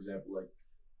YouTube, for example, like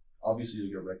obviously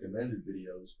you get recommended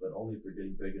videos, but only if they're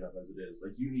getting big enough as it is.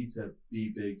 Like you need to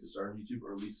be big to start on YouTube,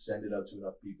 or at least send it out to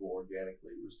enough people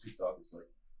organically. Whereas TikTok, it's like,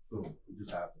 boom, it just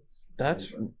happens.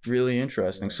 That's really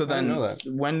interesting. So I then, didn't know that.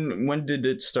 when did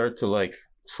it start to like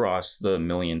cross the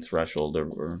million threshold? Or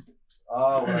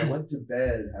When I went to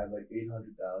bed, I had like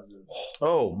 800,000.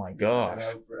 oh my And gosh,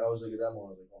 I was like, at that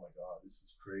moment, I was like, oh my god, this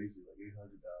is crazy, like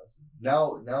 800,000.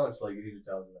 Now it's like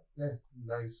 800,000, like,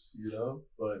 nice, you know.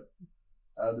 But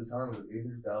at the time, it was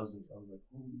 800,000. I was like,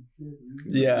 holy shit,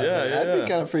 dude. Yeah. Yeah, I'd yeah. be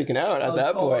kind of freaking out I at was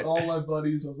that calling point. all my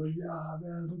buddies, I was like, yeah,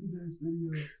 man, look at this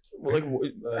video. well,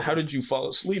 like how did you fall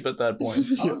asleep at that point?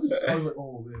 I was like,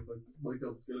 oh man, if I wake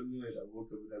up, it's gonna be late. I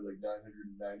woke up and had like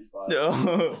 995.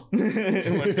 No,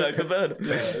 went back to bed.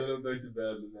 Yeah, I went back to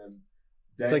bed, and then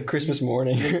It's like Christmas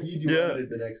morning. He duetted it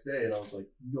the next day, and I was like,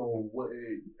 no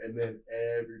way. And then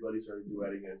everybody started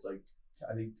duetting it. It's like,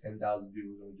 I think 10,000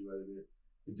 people only duetted it.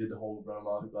 They did the whole run a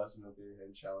mile, glass of milk in your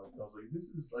hand challenge. I was like, this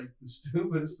is like the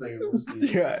stupidest thing I've ever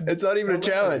seen. Yeah, it's not even a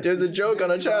challenge. It was a joke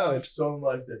on a challenge. So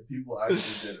much that people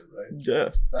actually did it, right? Yeah.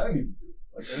 Because I didn't even do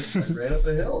it. Like, I ran up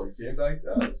the hill and came back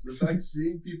down. So the fact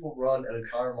seeing people run an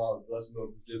entire mile with glass of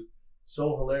milk was just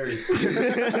so hilarious.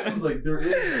 Like, there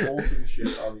is wholesome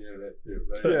shit on the internet too,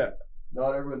 right? Yeah.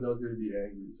 Not everyone's out there to be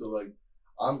angry. So like,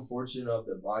 I'm fortunate enough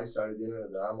that my side of the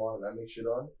internet that I'm on and I make shit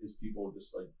on is people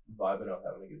just like vibing out,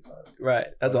 having a good time. Right.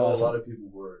 That's I know awesome. A lot of people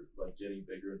were like getting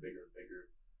bigger and bigger and bigger.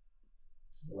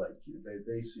 Like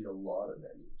they see a lot of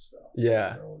negative stuff.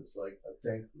 Yeah. You know, it's like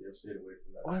thankfully I've stayed away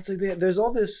from that. Well, it's like there's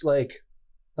all this like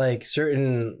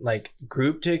certain like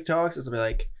group TikToks. It's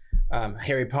like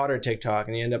Harry Potter TikTok,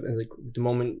 and you end up in like the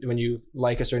moment when you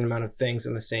like a certain amount of things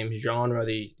in the same genre,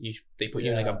 they put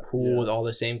you in like a pool with all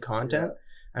the same content.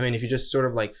 I mean, if you just sort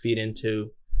of like feed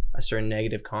into a certain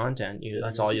negative content,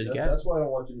 that's all you get. That's why I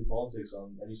don't watch any politics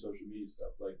on any social media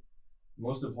stuff. Like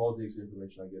most of the politics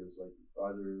information I get is like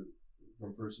either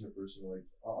from person to person. Like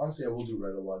honestly, I will do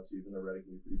Reddit a lot too, even though Reddit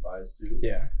can be pretty biased too.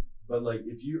 Yeah. But like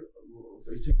if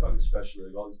TikTok especially,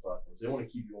 like all these platforms, they want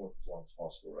to keep you on as long as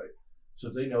possible, right? So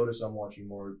if they notice I'm watching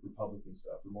more Republican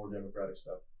stuff or more Democratic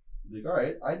stuff, they're like, all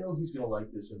right, I know he's gonna like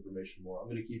this information more. I'm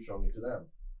gonna keep showing it to them.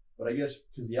 But I guess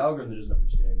because the algorithm doesn't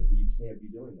understand that you can't be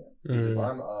doing that. Because if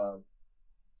I'm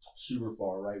super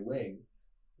far right wing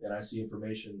and I see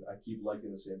information, I keep liking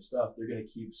the same stuff, they're going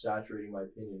to keep saturating my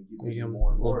opinion, keep making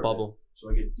more and more. Bubble. So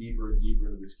I get deeper and deeper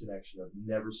into this connection of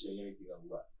never seeing anything on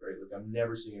the left, right? Like I'm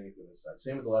never seeing anything on this side.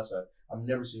 Same with the left side. I'm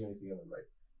never seeing anything on the right.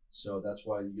 So that's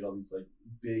why you get all these like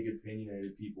big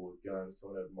opinionated people with guns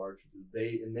coming out of march, because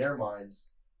they, in their minds,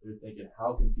 they're thinking,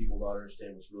 how can people not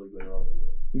understand what's really going on in the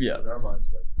world? Yeah. In our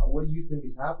minds, like, what do you think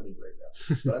is happening right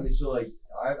now? But I mean, so like,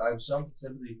 I have some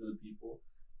sympathy for the people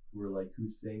who are like, who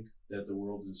think that the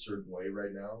world is a certain way right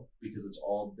now because it's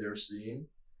all they're seeing.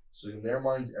 So in their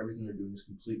minds, everything they're doing is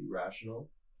completely rational.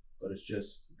 But it's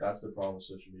just, that's the problem with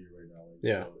social media right now. Like,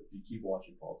 Yeah. So if you keep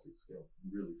watching politics, it'll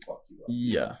really fuck you up.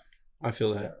 Yeah. I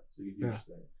feel that. Yeah. So you get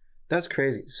Yeah. That's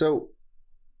crazy. So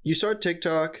you start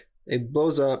TikTok, it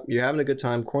blows up, you're having a good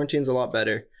time, quarantine's a lot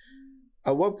better.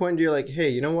 At what point do you like, hey,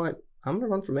 you know what? I'm gonna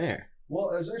run for mayor.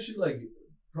 Well, it was actually like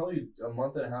probably a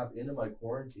month and a half into my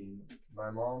quarantine.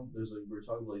 My mom, we were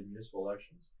talking about like municipal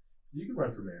elections. you can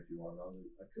run for mayor if you want. I was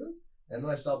like, I could. And then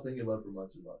I stopped thinking about it for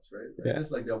months and months, right? Like,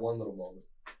 just like that one little moment.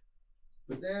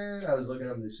 But then I was looking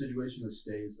at the situation in the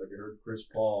States. Like I heard Chris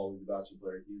Paul, the basketball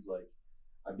player, he's like,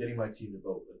 I'm getting my team to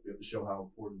vote. Like we have to show how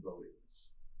important voting is.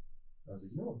 I was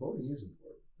like, voting is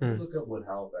important. Let's look up what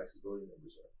Halifax's voting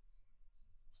numbers are.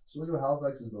 So look at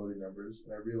Halifax's voting numbers,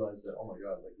 and I realized that, oh my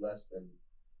God,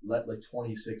 like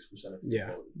 26% of people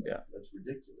voted. Like, that's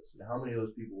ridiculous. And how many of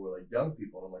those people were like young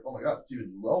people? And I'm like, oh my God, it's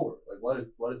even lower. Like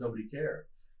why does nobody care?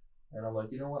 And I'm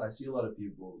like, you know what? I see a lot of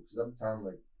people, because at the time,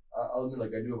 like,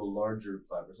 I do have a larger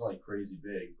platform. It's not like crazy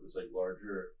big, but it's like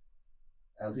larger.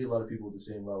 And I see a lot of people at the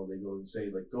same level. They go and say,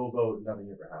 like, go vote,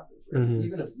 nothing ever happens, right? Mm-hmm.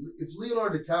 Even if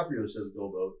Leonardo DiCaprio says go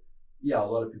vote, yeah, a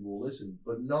lot of people will listen,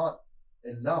 but not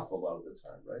enough a lot of the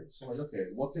time, right? So I'm like, okay,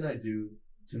 what can I do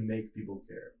to make people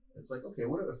care? It's like, okay,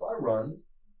 what if I run?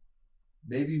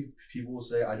 Maybe people will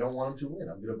say, I don't want him to win.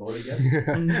 I'm going to vote against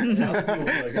him. And other people will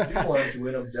say, like, I do want him to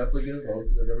win. I'm definitely going to vote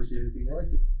because I've never seen anything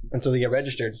like it. Until they get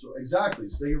registered. So exactly.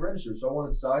 So they get registered. So I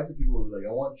wanted sides of people who were like,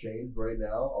 I want change right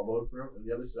now. I'll vote for him. And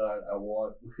the other side, I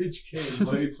want, which came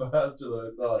way faster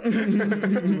than I thought.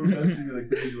 People were messaging me like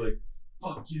crazy, like,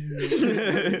 fuck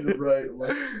you. Right. I'm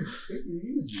like, take it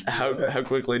easy. How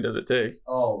quickly did it take?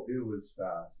 Oh, it was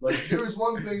fast. Like, there was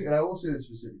one thing, and I will say this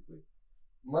specifically.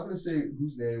 I'm not going to say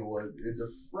whose name it was. It's a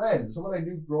friend, someone I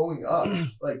knew growing up.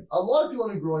 Like, a lot of people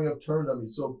I knew growing up turned on me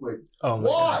so quick. Oh, my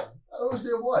God. I don't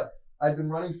understand why. I'd been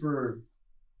running for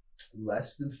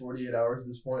less than 48 hours at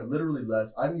this point, literally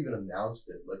less. I didn't even announce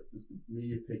it. Like, the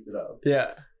media picked it up.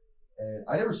 Yeah. And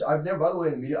I've never, by the way,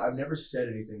 in the media, I've never said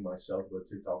anything myself about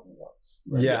TikTok once.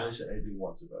 Like, I've never said anything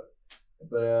once about it.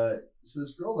 But, so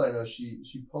this girl that I know, she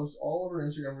posts all over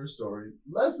Instagram and her story,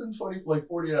 less than 48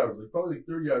 hours, like probably like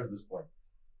 30 hours at this point,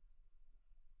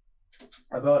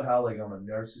 about how, like, I'm a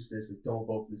narcissist, like, don't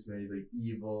vote for this man, he's, like,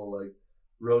 evil, like,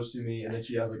 roasting me. And then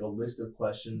she has, like, a list of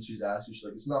questions she's asked you. She's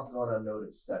like, it's not gone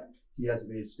unnoticed that he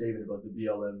hasn't made a statement about the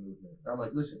BLM movement. And I'm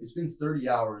like, listen, it's been 30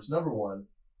 hours. Number one,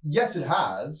 yes, it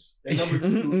has. And number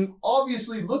two,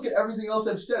 obviously, look at everything else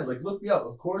I've said. Like, look me up.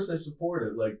 Of course I support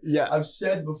it. Like, I've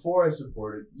said before I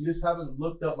support it. You just haven't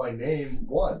looked up my name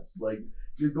once. Like,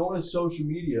 you're going to social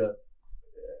media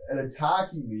and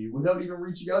attacking me without even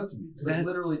reaching out to me. Because I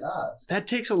literally asked. That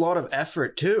takes a lot of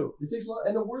effort, too. It takes a lot.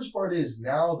 And the worst part is,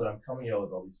 now that I'm coming out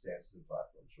with all these stances and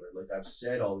platforms, right? Like, I've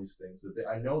said all these things that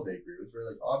I know they agree with.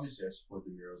 Right? Like, obviously, I support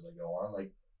the murals I go on.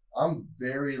 Like, I'm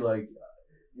very, like,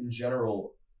 in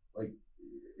general, like,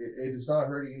 if it's not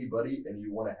hurting anybody and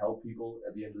you want to help people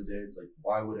at the end of the day, it's like,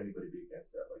 why would anybody be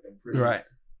against that? Like, I'm pretty, right.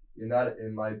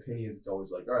 In my opinion, it's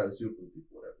always like, all right, let's do it for the people,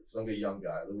 whatever. Because I'm a young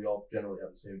guy. Like, we all generally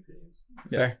have the same opinions.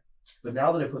 Yeah. But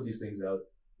now that I put these things out,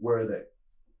 where are they?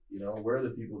 You know, where are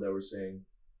the people that were saying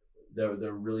they're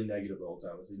really negative the whole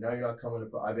time? It's like, now you're not coming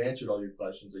to, I've answered all your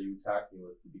questions that you attacked me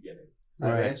with at the beginning.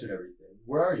 I've answered everything.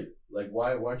 Where are you? Like,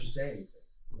 why aren't you saying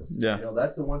anything? Yeah. You know,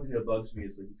 that's the one thing that bugs me.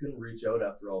 It's like, you couldn't reach out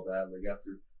after all that. Like,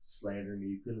 after slandering me,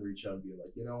 you couldn't reach out and be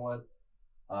like, you know what?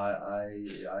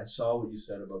 I saw what you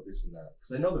said about this and that.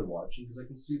 Because I know they're watching, because I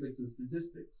can see, like, the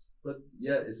statistics. But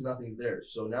yeah, it's nothing there.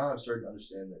 So now I'm starting to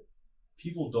understand that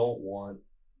people don't want,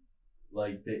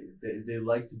 like, they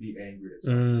like to be angry at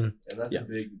something. And that's a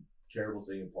big, terrible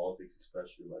thing in politics,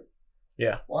 especially.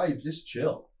 Like, why? Just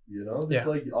chill, you know? Just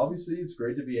like, obviously, it's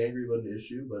great to be angry about an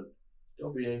issue, but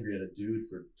don't be angry at a dude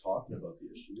for talking about the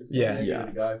issue. Just be angry at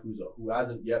a guy who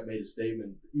hasn't yet made a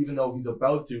statement, even though he's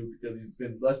about to, because he's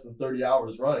been less than 30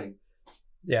 hours running.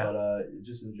 Yeah. But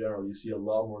just in general, you see a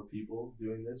lot more people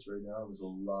doing this right now. There's a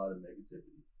lot of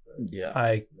negativity. Right? Yeah.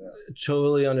 I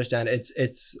totally understand.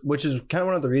 It's which is kind of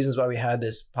one of the reasons why we had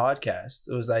this podcast.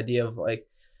 It was the idea of, like,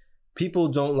 people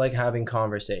don't like having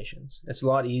conversations. It's a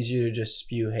lot easier to just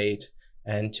spew hate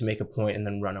and to make a point and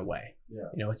then run away. Yeah.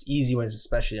 You know, it's easy when it's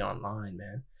especially online,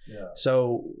 man. Yeah.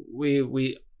 So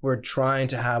we're trying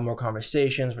to have more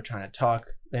conversations. We're trying to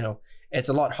talk, you know. It's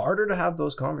a lot harder to have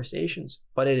those conversations,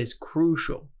 but it is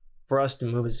crucial for us to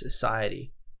move as a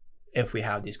society if we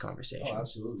have these conversations. Oh,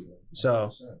 absolutely. 100%. So,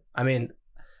 I mean,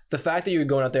 the fact that you're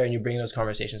going out there and you're bringing those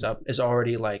conversations up is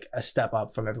already like a step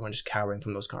up from everyone just cowering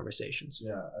from those conversations.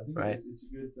 Yeah, I think it's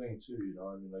a good thing too, you know.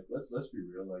 I mean, like, let's be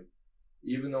real. Like,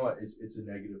 even though it's a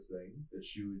negative thing that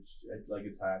she would, like,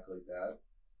 attack like that,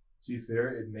 to be fair,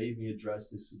 it made me address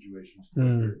this situation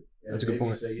quicker. And that's it a good made me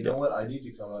point. say, you know what, I need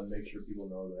to come out and make sure people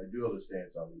know that I do have a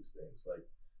stance on these things. Like,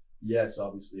 yes,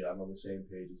 obviously, I'm on the same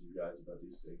page as you guys about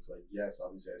these things. Like, yes,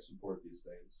 obviously, I support these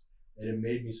things. And it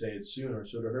made me say it sooner.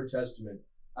 So to her testament,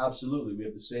 absolutely, we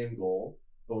have the same goal,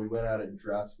 but we went at it in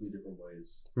drastically different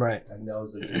ways. Right. And that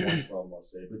was like the one problem I'll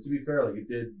say. But to be fair, like it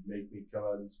did make me come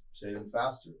out and say them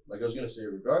faster. Like I was gonna say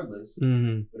it regardless,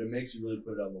 but it makes you really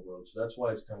put it out in the world. So that's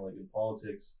why it's kind of like in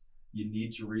politics, you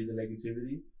need to read the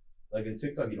negativity. Like in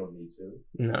TikTok, you don't need to.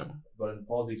 No. But in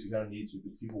politics, you kind of need to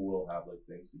because people will have like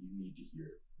things that you need to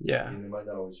hear. Yeah. And they might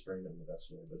not always frame them the best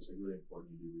way, but it's like really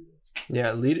important you do read it.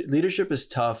 Yeah. Leadership is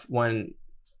tough when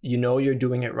you know you're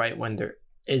doing it right when there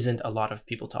isn't a lot of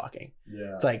people talking.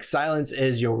 Yeah. It's like silence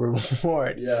is your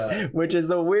reward. Yeah. Which is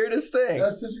the weirdest thing.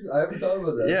 That's such I haven't thought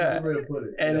about that. Yeah. That's a good way to put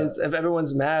it. And it's if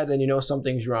everyone's mad, then you know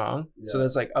something's wrong. Yeah. So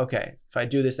that's like, okay, if I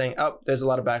do this thing, there's a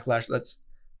lot of backlash. Let's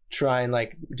try and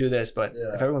like do this. But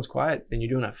if everyone's quiet, then you're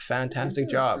doing a fantastic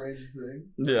job. Strange thing.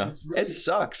 Yeah. It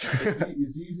sucks.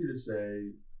 It's easy to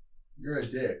say you're a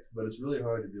dick, but it's really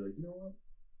hard to be like, you know what?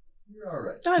 You're all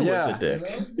right. I was a dick.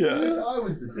 You know? I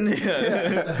was the dick.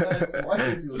 Yeah. Why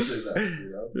do people say that? You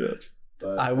know? Yeah.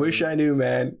 But, I wish I knew,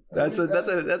 man. That's a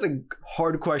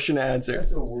hard question to answer.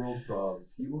 That's a world problem.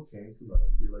 People can't come out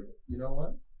and be like, you know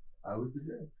what? I was the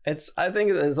dick. I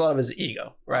think there's a lot of his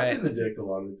ego, right? I've been the dick a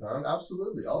lot of the time.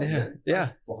 Absolutely. I'll admit.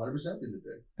 Yeah. 100% been the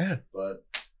dick. Yeah. But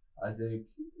I think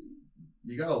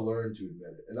you gotta learn to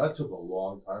admit it, and that took a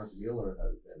long time for me to learn how to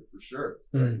admit it, for sure.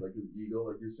 Right? Like his ego,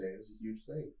 like you're saying, is a huge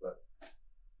thing, but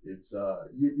it's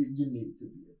you need to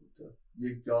be able to.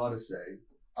 You gotta say,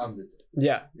 I'm the dick.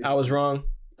 Yeah, I was wrong.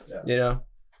 Yeah. You know,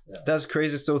 that's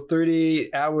crazy. So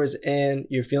 30 hours in,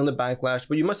 you're feeling the backlash,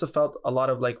 but you must have felt a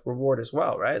lot of like reward as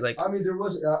well, right? Like, I mean, there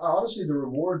was honestly the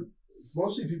reward.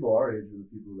 Mostly people our age were the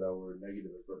people that were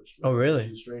negative at first. Right? Oh, really?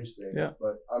 It's a strange thing. Yeah.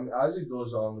 But as it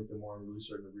goes on, like the more I'm really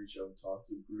starting to reach out and talk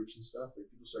to groups and stuff, like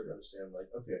people start to understand,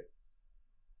 like, okay,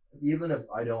 even if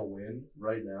I don't win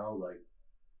right now, like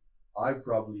I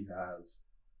probably have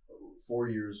 4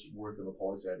 years worth of a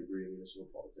poli-sci degree in municipal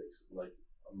politics, in like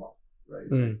a month, right?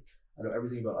 Like, I know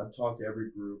everything about. I've talked to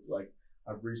every group. Like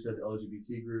I've reached out to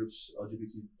LGBT groups,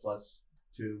 LGBT plus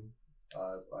 2.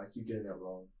 I keep getting that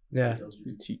wrong. Yeah.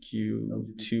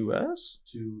 LGBTQ2S?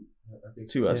 I think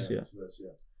 2S, yeah. 2S,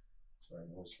 yeah. Sorry, I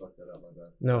almost fucked that up, my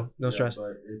bad. No stress.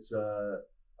 But it's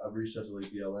I've reached out to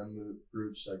like BLM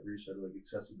groups. I've reached out to like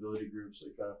accessibility groups,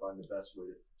 like trying to find the best way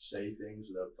to say things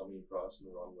without coming across in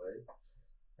the wrong way.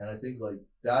 And I think like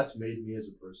that's made me as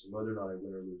a person, whether or not I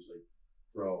win or lose, like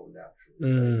grow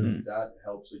naturally. Like, that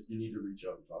helps. Like you need to reach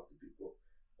out and talk to people.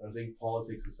 And I think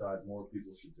politics aside, more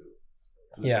people should do it.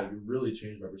 Yeah. Like, it really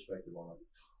changed my perspective on a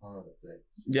ton of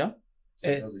things. Yeah.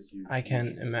 That was a huge. I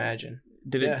can imagine.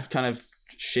 Did it kind of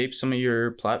shape some of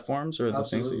your platforms or the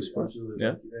things that you support? Absolutely.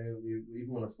 Yeah. Like, and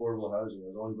even when affordable housing, it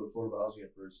was always about affordable housing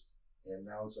at first, and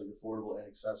now it's like affordable and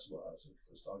accessible housing.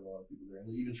 I was talking to a lot of people there, and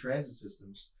even transit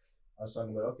systems. I was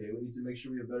talking about, okay, we need to make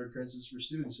sure we have better transit systems for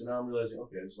students, and now I'm realizing,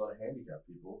 okay, there's a lot of handicapped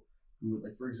people who,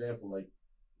 like, for example, like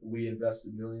we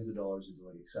invested millions of dollars into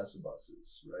like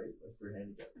accessibuses, right, like for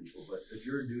handicapped people. But if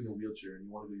you're a dude in a wheelchair and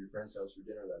you want to go to your friend's house for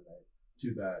dinner that night,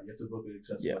 too bad. You have to book an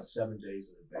accessibus 7 days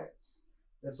in advance.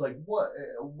 It's like, what?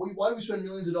 Why do we spend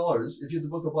millions of dollars if you have to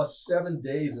book a bus 7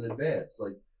 days in advance?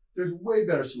 Like, there's way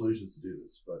better solutions to do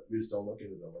this, but we just don't look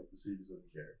into them. Like, the city just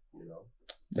doesn't care, you know?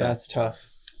 That's tough.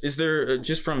 Is there,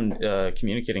 just from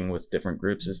communicating with different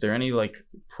groups, is there any like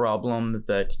problem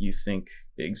that you think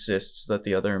exists that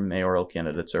the other mayoral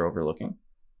candidates are overlooking?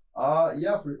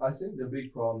 Yeah, I think the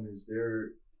big problem is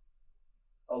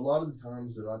a lot of the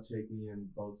times they're not taking in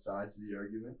both sides of the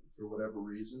argument for whatever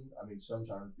reason. I mean,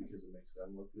 sometimes because it makes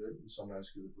them look good, sometimes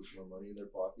because it puts more money in their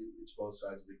pocket. It's both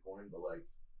sides of the coin, but like,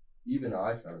 even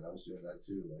I found I was doing that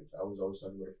too. Like, I was always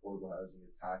talking about affordable housing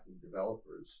attacking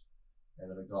developers. And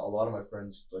then a lot of my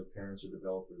friends, like parents are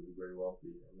developers, they're very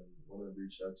wealthy. And then one of them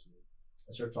reached out to me.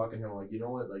 I started talking to him, like, you know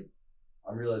what? Like,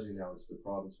 I'm realizing now it's the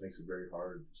province makes it very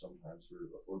hard sometimes for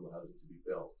affordable housing to be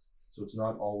built. So it's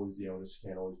not always the onus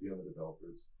can't always be on the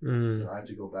developers. So I have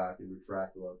to go back and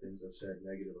retract a lot of things I've said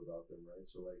negative about them, right?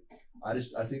 So like, I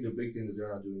think the big thing that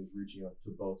they're not doing is reaching out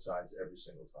to both sides every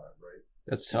single time, right?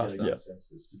 That's tough.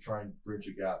 Consensus to try and bridge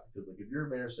a gap, because like if you're a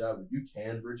mayor Savage, you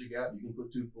can bridge a gap. You can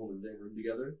put two people in the same room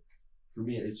together. For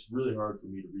me, it's really hard for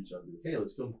me to reach out and be like, hey,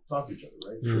 let's come talk to each other,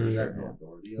 right? Sure, I have no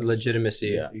authority.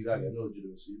 Legitimacy. Yeah, exactly. I have no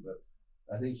legitimacy, but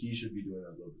I think he should be doing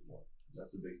that a little bit more.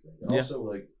 That's the big thing. And also,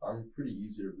 like, I'm pretty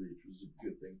easy to reach, which is a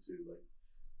good thing too. Like,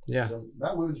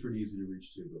 Matt Woodman's pretty easy to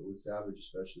reach too, but with Savage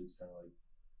especially, it's kind of like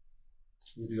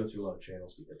you have to go through a lot of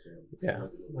channels to get to him. Yeah,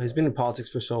 well, he's been in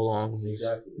politics for so long.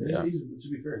 Exactly. He's, to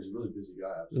be fair, he's a really busy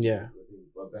guy. Absolutely. Yeah. I think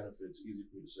what benefit, it's easy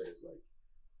for me to say, is like,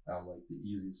 I'm like the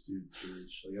easiest dude to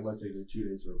reach. Like, it might take like 2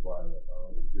 days to reply, but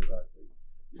you're back. Like,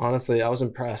 honestly, I was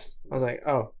impressed. I was like,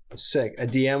 oh, sick. A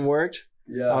DM worked.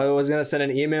 Yeah. I was gonna send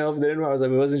an email if they didn't. I was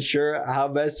like, I wasn't sure how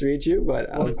best to reach you,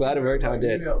 but I was glad it worked how it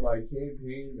did. My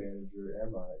campaign manager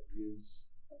Emma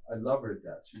I love her to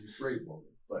death. She's a great woman,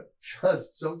 but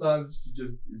just sometimes she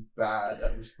just is bad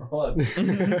at responding.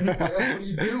 Like, what are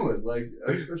you doing? Like,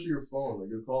 especially your phone. Like,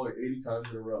 you'll call her 80 times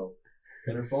in a row.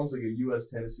 And her phone's like a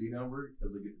U.S. Tennessee number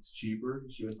because like it's cheaper.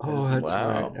 She went to Tennessee. That's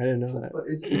smart. I didn't know that. But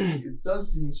it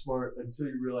does seem smart until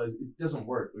you realize it doesn't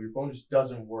work. Like, your phone just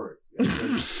doesn't work.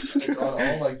 It's on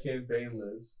all my campaign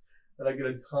lists, and I get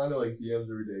a ton of like DMs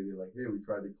every day being like, "Hey, we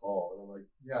tried to call," and I'm like,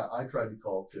 "Yeah, I tried to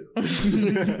call too." That's what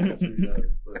he does.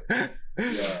 But yeah,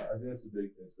 I think that's the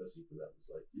big thing, especially for them. It's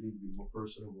like you need to be more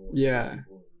personable. Yeah.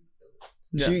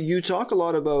 You talk a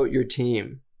lot about your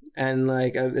team. And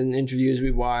like in interviews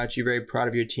we watch, you're very proud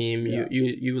of your team. Yeah.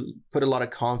 You put a lot of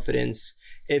confidence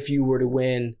if you were to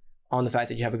win on the fact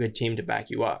that you have a good team to back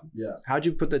you up. Yeah. How'd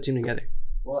you put that team together?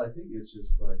 Well, I think it's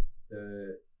just like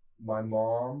my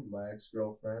mom, my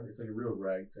ex-girlfriend. It's like a real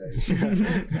ragtag.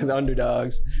 The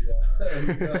underdogs. Yeah,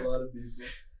 we got a lot of people.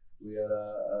 We had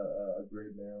a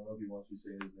great man. I don't know if he wants me to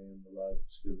say his name a lot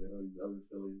because I know he's other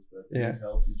Phillies, but he's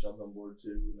helped. He jumped on board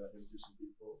too. We met him through some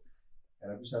people. And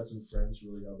I've just had some friends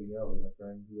really helping out, like my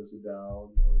friend who has a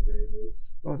Dow, Noah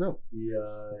Davis. Oh, dope. He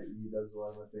does a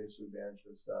lot of my Facebook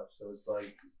management stuff. So it's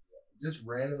like just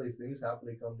randomly things happen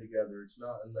to come together. It's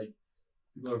not and like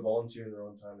people are volunteering their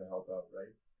own time to help out, right?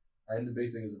 And the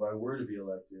big thing is if I were to be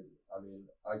elected, I mean,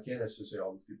 I can't necessarily say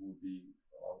all these people would be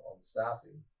on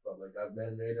staffing, but like I've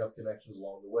made enough connections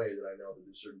along the way that I know that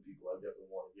there's certain people I definitely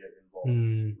want to get involved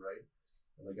with, right?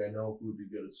 And like I know who would be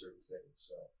good at certain things.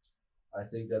 So I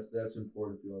think that's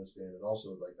important if you understand. And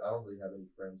also, like, I don't really have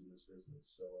any friends in this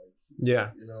business, so like,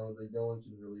 you know, like no one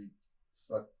can really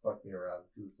fuck me around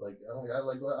because it's like I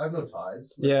have no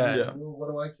ties. Like,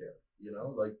 what do I care? You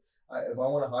know, like if I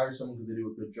want to hire someone because they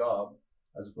do a good job,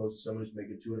 as opposed to someone who's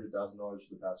making $200,000 for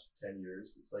the past 10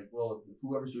 years, it's like, well, if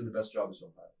whoever's doing the best job is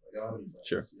going to hire. Like I don't have any friends.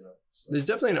 Sure. You know, so. There's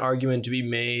definitely an argument to be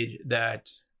made that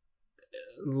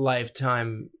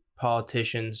lifetime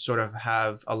politicians sort of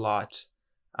have a lot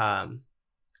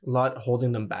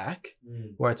holding them back,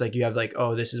 where it's like you have like,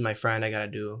 oh, this is my friend, I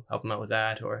gotta help him out with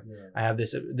that, or I have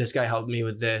this guy helped me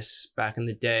with this back in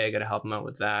the day, I gotta help him out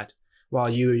with that. While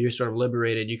you're sort of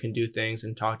liberated, you can do things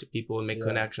and talk to people and make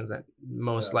connections that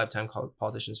most lifetime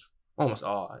politicians, almost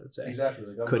all, I would say, exactly.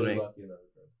 Like I'm could really make. lucky in that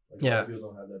regard. Like a lot of people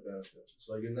don't have that benefit.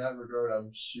 So like in that regard,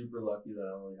 I'm super lucky that I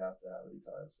don't really have to have any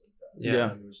ties like that.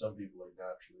 I mean, there's some people like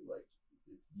naturally like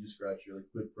if you scratch your like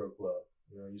quid pro quo.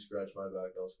 You know, you scratch my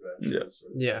back, I'll scratch yours.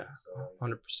 Sort of so, 100%.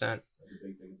 The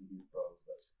big thing is a huge problem.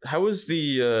 How was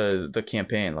the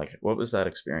campaign? Like, what was that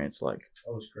experience like?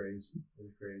 It was crazy. It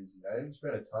was crazy. I didn't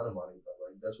spend a ton of money, but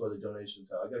like that's why the donations.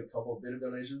 I got a couple bit of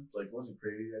donations. Like, it wasn't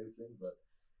crazy or anything, but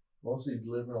mostly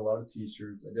delivering a lot of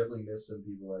T-shirts. I definitely missed some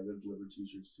people I would deliver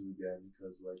T-shirts to again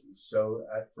because like it was so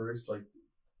at first like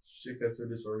shit got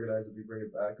so disorganized that we bring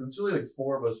it back because it's really like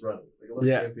 4 of us running. Like a lot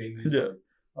of campaigns.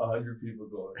 100 people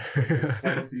going. So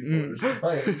people are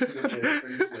trying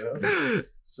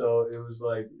So it was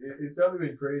like it's definitely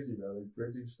been crazy, man. Like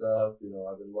printing stuff, you know.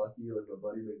 I've been lucky. Like my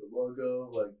buddy made the logo.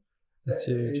 Like I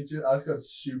just got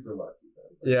super lucky,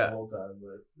 man. Like, the whole time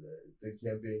with the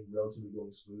campaign relatively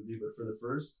going smoothly, but for the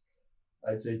first,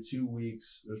 I'd say 2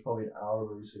 weeks, there's probably an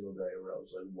hour every single day where I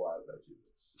was like, why would I do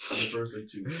this? For the first like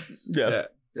 2 weeks,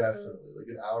 definitely like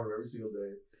an hour every single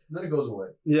day. And then it goes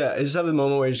away. Yeah, it's just have the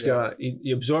moment where you just go,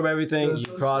 you absorb everything, you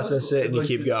process it, and you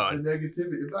keep going. The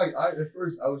negativity. In fact, at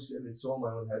first I was in so in my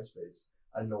own headspace.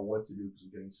 I didn't know what to do because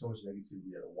I'm getting so much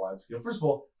negativity at a wide scale. First of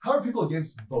all, how are people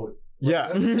against voting?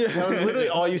 Like, that was literally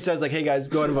all you said. Is like, hey guys,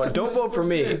 go ahead and vote. Don't vote for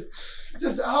me.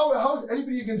 Just how is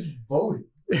anybody against voting?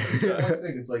 It's one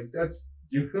thing. It's like that's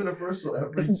universal.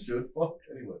 Everybody should vote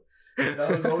anyway. And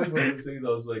that was always one of those things. I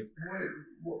was like,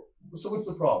 wait, so what's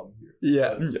the problem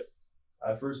here?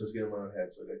 At first, I was getting in my own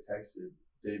head, so I texted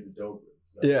David Dobrik.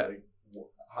 Like,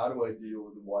 how do I deal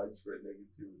with the widespread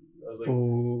negativity? I was like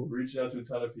reaching out to a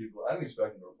ton of people. I didn't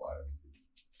expect him to reply.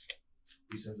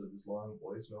 He sent out this long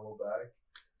voice memo back.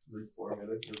 It was like 4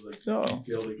 minutes. It was like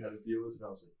detailed to kind of deal with, and I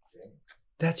was like, dang.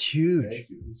 That's huge. Thank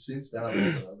you. And since that, I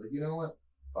was like, you know what?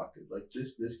 Fuck it. Like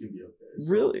this can be okay. So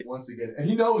really? Once again, and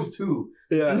he knows too.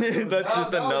 Yeah. That's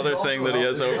just another thing that he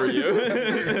has over you.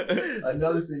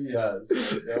 Another thing he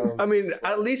has. I mean,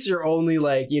 at least your only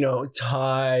like,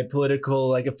 tie political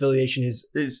like affiliation is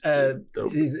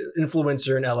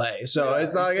influencer in LA. So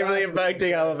it's not really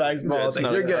affecting Halifax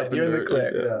politics. You're good. You're in the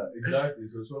clear. Yeah, exactly.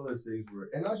 So it's one of those things where,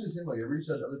 and not just him, like I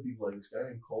reached out to other people like this guy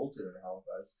named Colton in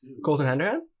Halifax too. Colton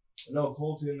Henderhan? No,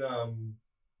 Colton, oh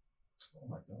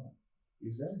my God.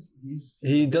 Is that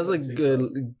he does like TikTok.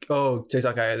 good. Oh,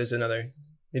 TikTok guy. There's another.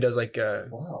 He does like.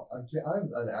 Wow,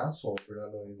 I'm an asshole for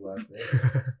not knowing his last name.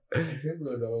 I can't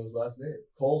believe I don't know his last name.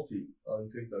 Colty on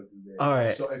TikTok is his name. All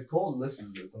right. So if Colton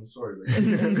listens to this, I'm sorry, but I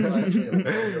don't know his last name. I'm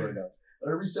telling you right now. But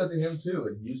I reached out to him too,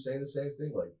 and he was saying the same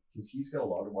thing, like, because he's got a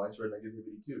lot of widespread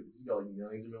negativity too. He's got like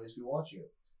millions and millions of people watching him.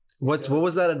 What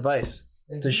was that advice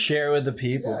And to he- share with the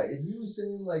people? Yeah, and he was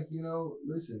saying like,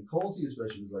 listen, Colty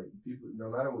especially was like, people,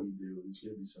 no matter what you do, there's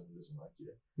gonna be someone who doesn't like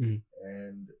you,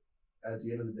 and at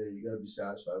the end of the day, you gotta be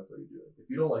satisfied with what you're doing. If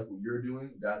you don't like what you're doing,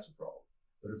 that's a problem.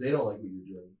 But if they don't like what you're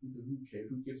doing, who cares?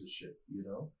 Who gives a shit?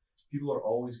 People are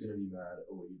always gonna be mad at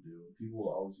what you do. People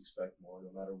will always expect more,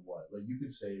 no matter what. Like you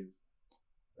could save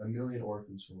 1 million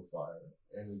orphans from a fire,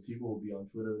 and then people will be on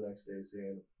Twitter the next day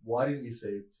saying, "Why didn't you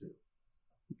save 2?"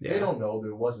 Yeah. They don't know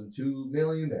there wasn't 2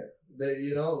 million there.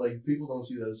 They, like people don't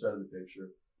see the other side of the picture.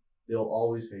 They'll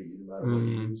always hate you no matter what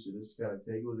you do. So just kind of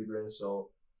take it with a grain of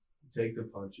salt, take the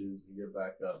punches, and get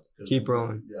back up. Keep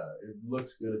rolling. Yeah, it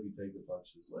looks good if you take the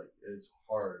punches. Like it's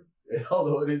hard,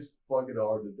 although it is fucking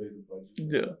hard to take the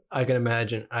punches. Yeah. I can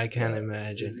imagine.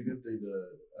 It's a good thing to.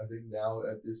 I think now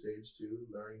at this age too,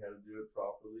 learning how to do it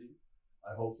properly.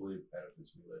 Hopefully it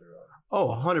benefits me later on. Oh,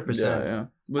 100%. Yeah.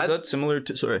 Was that similar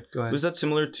to? Sorry. Go ahead. Was that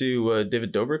similar to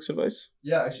David Dobrik's advice?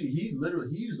 Yeah, actually,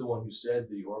 he's the one who said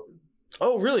the orphan.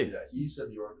 Oh, really? Yeah, he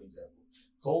said the orphan example.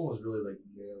 Cole was really like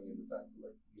nailing in the fact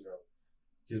that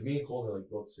because me and Cole are like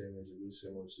both the same age, like, we were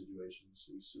similar situations,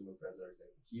 we were similar friends and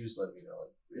everything. He used to let me know,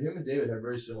 like him and David had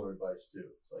very similar advice too.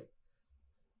 It's like,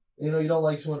 you don't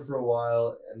like someone for a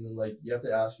while, and then like you have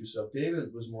to ask yourself.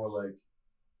 David was more like,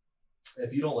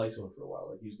 if you don't like someone for a while,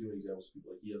 like he's giving examples of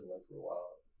people like he doesn't like for a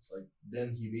while. It's like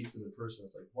then he meets them in person.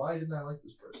 It's like, why didn't I like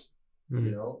this person?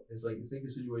 It's like you think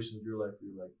of situations in your life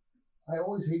where you're like, I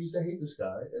always used to hate this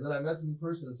guy, and then I met them in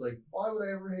person. It's like, why would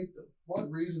I ever hate them? What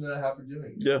reason did I have for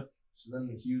doing it? Yeah. So then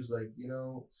he was like,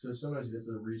 so sometimes you have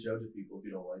to reach out to people if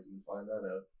you don't like them and find that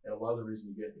out. And a lot of the reason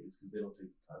you get hate is because they don't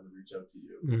take the time to reach out to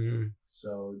you.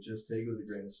 So just take it with a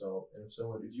grain of salt. And if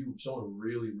someone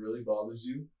really, really bothers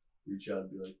you, reach out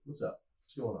and be like, what's up?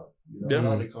 What's going on?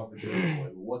 Not in a confrontational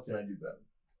way, but what can I do better?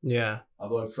 Yeah.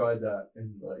 Although I've tried that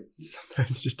and like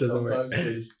sometimes it just doesn't work. Sometimes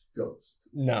they just ghost.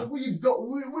 No. So why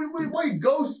you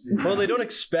ghosting? Well, they don't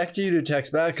expect you to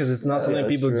text back because it's not something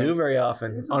people do very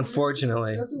often,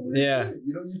 unfortunately. That's a weird thing.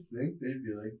 You think they'd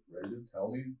be like ready to tell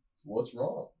me what's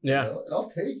wrong. Yeah. And I'll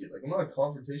take it. Like I'm not a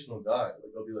confrontational guy.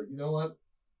 Like I'll be like, you know what?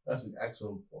 That's an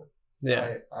excellent point.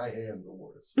 Yeah. I am the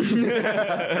worst.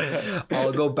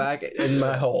 I'll go back in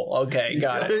my hole. Okay,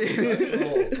 got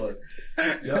it. But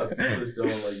yeah, people just don't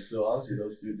like. So honestly,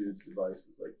 those two dudes' advice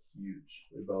was like huge.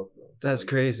 They both them. That's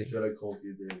crazy. Shout out Colty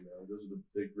and Dave, man. Those are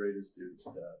the greatest dudes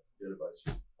to get advice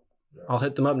from. Yeah. I'll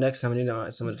hit them up next time I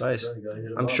need some advice.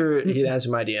 I'm sure he'd answer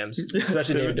my DMs,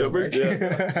 especially David Dobrik. You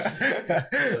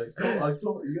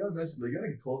gotta mention, you gotta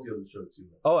get Colty on the show too,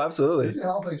 man. Oh, absolutely. He's in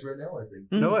Halifax right now, I think.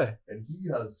 No way. And he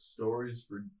has stories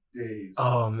for days.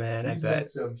 Oh man, I bet.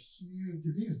 He's some huge,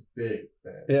 because he's big,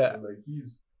 man. Yeah. And, like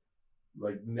he's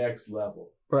like next level.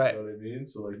 Right. You know what I mean?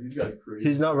 So like he's got a crazy.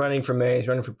 He's not running for mayor. He's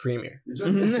running for premier. He's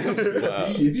running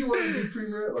if you want to be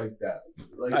premier like that,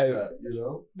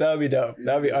 that would be dope.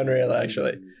 That would be unreal,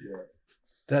 actually. Yeah.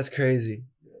 That's crazy.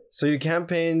 Yeah. So your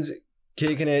campaign's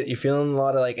kicking it. You're feeling a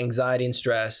lot of like anxiety and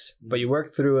stress, but you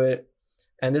work through it.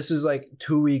 And this is like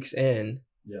 2 weeks in.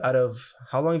 Yeah. Out of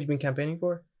how long have you been campaigning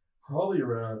for? Probably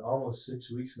around almost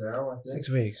 6 weeks now, I think. 6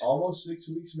 weeks. Almost 6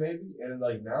 weeks, maybe. And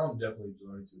like now I'm definitely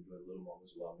learning to enjoy Little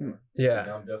Mamas a lot more. Yeah.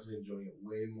 Now I'm definitely enjoying it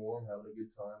way more. I'm having a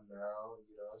good time now,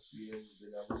 seeing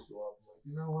the numbers go up. I'm like,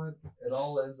 you know what? It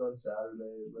all ends on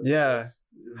Saturday.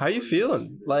 How you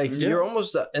feeling? Like you're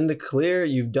almost in the clear.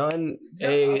 You've done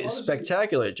a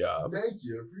spectacular job. Thank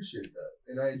you. I appreciate that.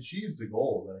 And I achieved the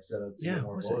goal that I set out to get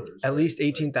more voters. At least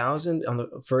 18,000 on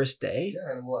the first day?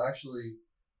 Yeah, and well, actually,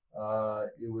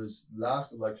 it was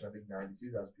last election, I think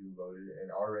 92,000 people voted,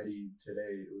 and already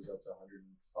today it was up to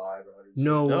 105 or 106.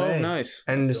 No way. Oh, nice.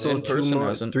 And there's still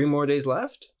 3 more days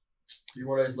left? 3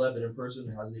 more days left, and in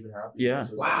person hasn't even happened. Yeah.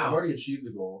 So wow. I've already achieved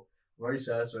the goal. I'm already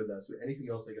satisfied with that. So anything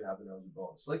else that could happen now is a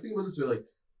bonus. Like, think about this way, like,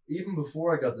 even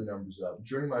before I got the numbers up,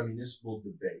 during my municipal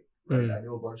debate, right, I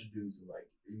knew a bunch of dudes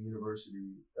in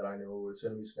university that I know were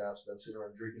sending me snaps, and I'm sitting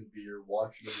around drinking beer,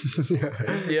 watching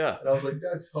them. Yeah. And I was like,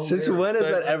 that's hilarious. Since when has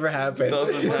that ever happened?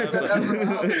 When has that ever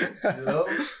happened?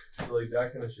 So like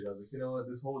that kind of shit. I was like, you know what?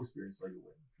 This whole experience is like a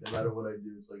win. No matter what I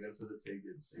do, it's like, instead of take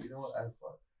it and say, you know what? I have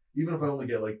fun. Even if I only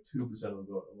get like 2% of the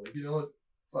vote, I'm like, you know what?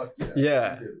 fuck yeah.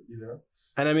 Yeah. We did it, you know?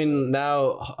 And I mean,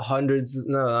 now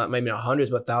maybe not hundreds,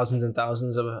 but thousands and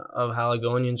thousands of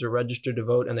Haligonians are registered to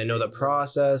vote, and they know the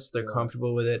process. They're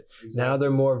comfortable with it. Exactly. Now they're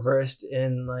more versed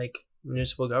in like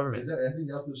municipal government. Exactly. I think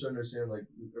now people start to understand, like,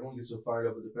 everyone gets so fired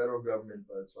up with the federal government,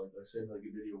 but it's like I said in like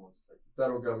a video once, it's like the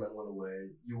federal government went away,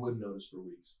 you wouldn't notice for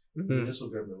weeks. The municipal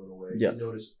government went away, you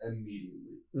notice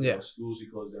immediately. You know, schools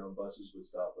would close down, buses would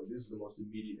stop. Like, this is the most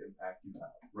immediate impact you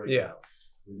have right now.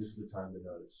 And this is the time to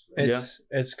notice.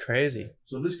 Right? It's crazy.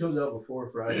 So this comes out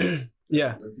before Friday.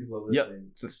 When people are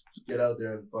listening, get out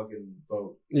there and fucking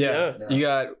vote. Yeah. You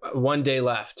got 1 day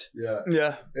left. Yeah.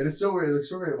 Yeah. And it's so weird. Like,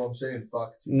 so weird. I'm saying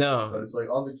fuck too. No. But it's like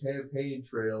on the campaign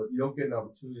trail, you don't get an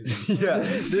opportunity.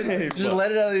 Just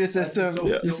let it out of your system.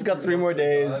 You just got 3 more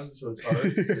days. So it's hard.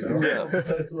 You know?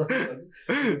 It's like,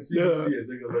 CBC, I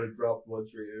think I let it drop one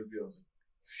straight interview. I was like,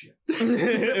 shit.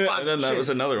 And then that was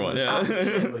another one. Yeah.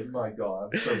 Like, my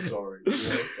God, I'm so sorry. You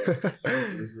know? But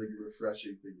this is like a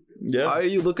refreshing thing to do. Yeah. Are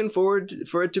you looking forward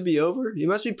for it to be over? You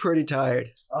must be pretty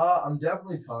tired. I'm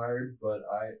definitely tired, but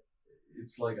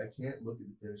it's like I can't look at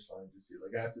the finish line to see.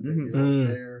 Like, I have to think, you know, I'm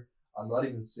there. I'm not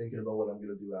even thinking about what I'm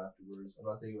gonna do afterwards. I'm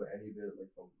not thinking about any of it.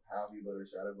 Like, I'm happy about it or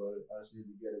sad about it. I just need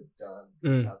to get it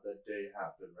done. Have that day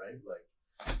happen, right? Like,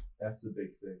 that's the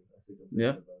big thing I think I'm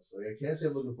thinking about. So like, I can't say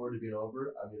I'm looking forward to being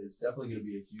over. I mean, it's definitely going to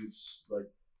be a huge, like,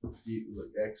 deep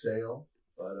exhale.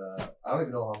 But I don't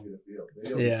even know how I'm going to feel.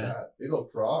 Maybe I'll be sad. Maybe I'll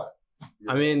cry.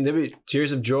 I mean, there'll be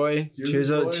tears of joy,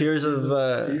 tears of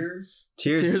tears.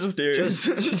 Tears of tears.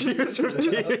 Tears of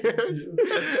tears.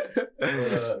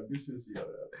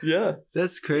 Yeah,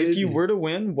 that's crazy. If you were to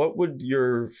win, what would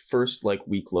your first like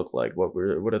week look like? What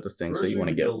are the things that you want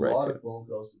to get right? A lot of phone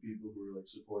calls to people who are like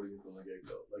supporting you from the get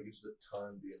go. Like, it's a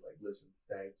ton being like, listen,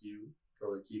 thank you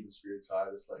for like keeping spirits high.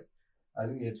 It's like, I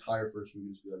think the entire first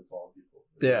week is be like calling people.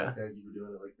 Like, thank you for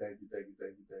doing it. Like, thank you. Thank you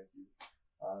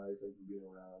for being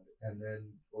around, and then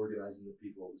organizing the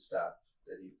people, the staff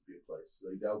that need to be in place.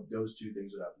 Like, those 2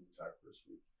 things would happen the entire first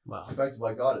week. Wow. In fact, if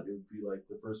I got it, it would be like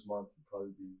the first month would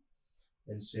probably be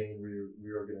insane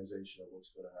reorganization of what's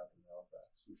going to happen in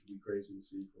Halifax, which would be crazy to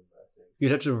see from that thing.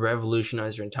 You'd have to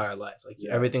revolutionize your entire life. Like,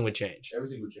 everything would change.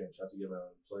 Everything would change. I have to get my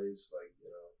own place. Like, you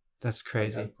know. That's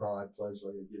crazy. I pride pledge,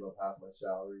 like, I give up half my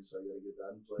salary, so I got to get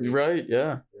that in place. Right.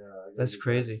 Yeah. Yeah. That's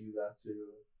crazy. Do that too.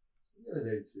 The other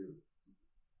day too.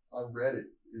 On Reddit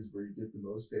is where you get the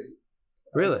most hate.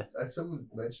 Really? Someone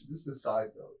mentioned, this is a side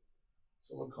note.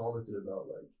 Someone commented about,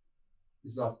 like,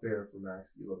 it's not fair for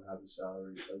Max to give up half his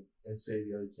salary, like, and say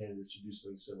the other candidates should do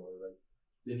something similar. Like,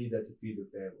 they need that to feed their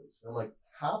families. And I'm like,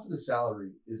 half of the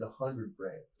salary is $100,000.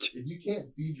 If you can't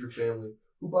feed your family,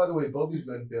 who, by the way, both these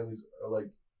men families are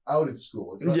like out of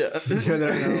school. Like, you can't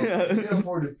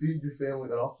afford to feed your family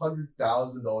at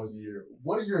 $100,000 a year.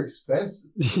 What are your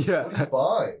expenses? Yeah. What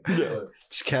are you buying?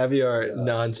 Just caviar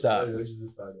nonstop. Which is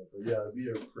a side note. But yeah, it'd be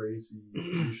a crazy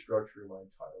restructuring my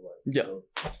entire life. Yeah. So,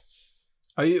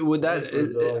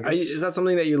 is that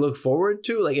something that you look forward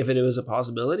to? Like, if it was a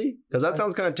possibility? Because that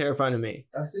sounds kind of terrifying to me.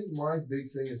 I think my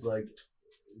big thing is, like,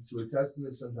 to a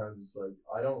testament sometimes, it's like,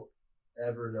 I don't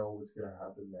ever know what's going to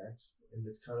happen next. And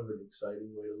it's kind of an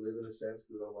exciting way to live in a sense,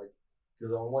 because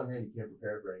on one hand, you can't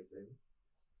prepare for anything.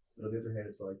 But on the other hand,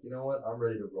 it's like, you know what? I'm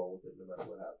ready to roll with it no matter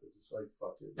what happens. It's like,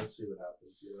 fuck it. Let's see what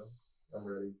happens, you know? I'm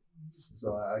ready.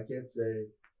 So I can't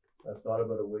say I've thought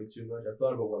about it way too much. I've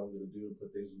thought about what I'm going to do to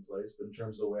put things in place. But in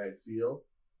terms of the way I feel,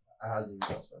 it hasn't even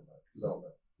crossed my mind. Because I don't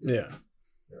know. Yeah.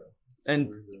 And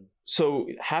so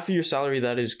half of your salary,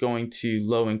 that is going to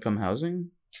low-income housing?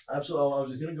 Absolutely. I was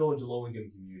just going to go into low-income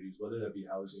communities, whether that be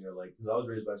housing or, like, because I was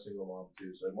raised by a single mom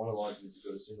too. So I wanted to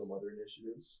go to single mother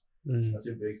initiatives. That's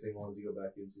a big thing I wanted to go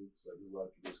back into, because like, a lot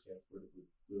of people just can't afford to put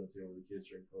food on the table with the kids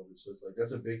during COVID. So it's like,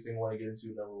 that's a big thing I want to get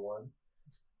into, number one.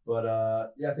 But I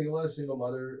think a lot of single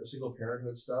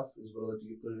parenthood stuff is what I'd like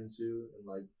to get put into, and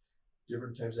like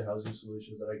different types of housing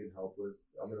solutions that I can help with.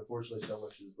 I mean, unfortunately, so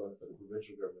much is run by the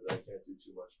provincial government that I can't do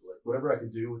too much. But like, whatever I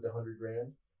can do with the $100,000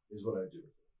 is what I do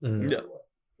with it. Yeah.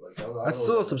 Like, that's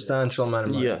still a substantial amount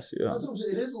of money. Yes, yeah. That's what I'm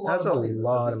saying. It is a lot. That's of money. a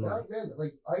lot of money. Man,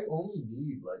 like, I only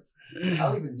need I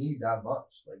don't even need that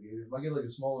much. Like, if I get like a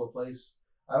small little place,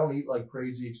 I don't eat like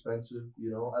crazy expensive. You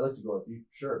know, I like to go out to eat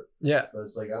for sure. Yeah. But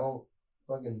it's like, I don't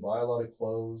fucking buy a lot of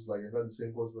clothes. Like, I've had the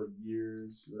same clothes for like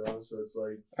years. You know, so it's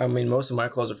like. I mean, most of my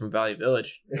clothes are from Value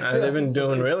Village. They've been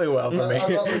doing really well for me.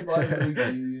 I'm not like buying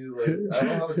really I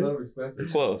don't have a ton of expensive.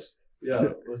 Close.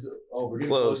 Yeah. We're getting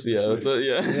close. Yeah.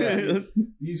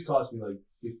 These cost me like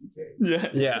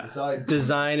 $50,000. Yeah. Besides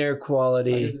designer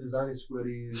quality. I get the designer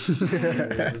squiddies.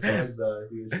 Besides that, I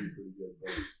think it should be pretty good.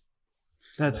 But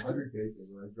that's the $100,000 thing.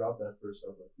 When I dropped that first, I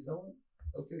was like, you know what?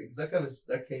 okay, because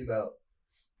that came out.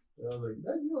 And I was like,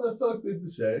 that felt good to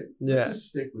say. Yeah. Just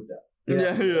stick with that.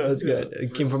 Yeah. That's good.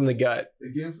 It came from the gut.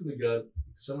 It came from the gut.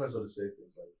 Sometimes I'll just say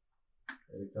things like,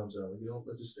 and it comes out,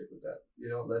 let's just stick with that.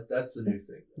 That's the new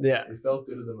thing. Yeah. It felt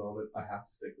good in the moment. I have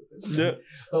to stick with it. Yeah.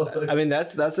 So, I mean,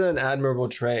 that's an admirable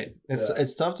trait.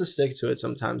 It's tough to stick to it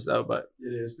sometimes, though, but.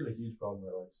 It is. It's been a huge problem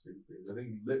in my life to stick with things. I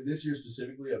think this year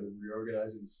specifically, I've been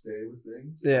reorganizing to stay with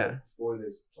things. Yeah. Before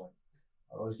this, it's like,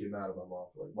 I always get mad at my mom.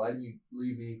 Like, why didn't you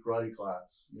leave me karate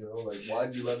class? Why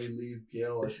did you let me leave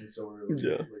piano lessons so early?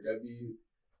 Yeah. Like, I'd be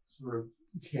sort of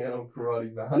piano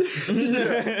karate master.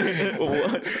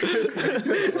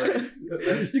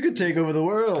 You could take over the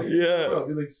world. Yeah. Bro, I'd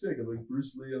be like sick. I'm like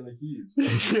Bruce Lee on the keys.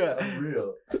 Yeah.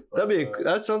 Unreal.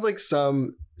 That sounds like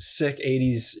some sick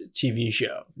 80s TV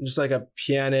show. Just like a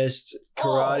pianist,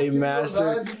 karate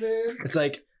master. Imagine, man? It's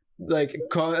like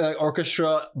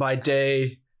orchestra by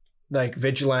day, like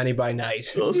vigilante by night.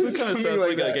 Well, this kind of Something sounds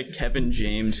like that. a Kevin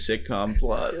James sitcom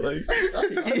plot. Like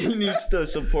he needs to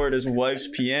support his wife's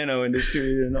piano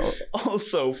industry and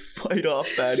also fight off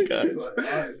bad guys.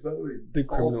 By the way, The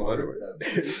criminal all part of underwear.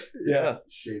 that Yeah.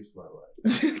 shaped my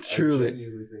life. Truly. I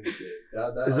genuinely think it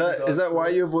did. Is that why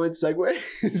you avoid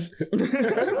segues?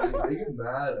 They get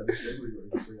mad at the segue when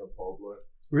you bring up Paul Blart.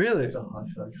 Really? It's a hush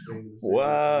hush thing. In the segue.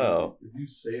 Wow. If you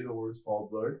say the words Paul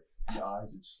Blart, the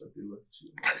eyes are just like they look at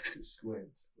you and like, they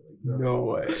squint. Like, No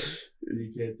way.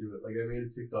 You can't do it. Like I made a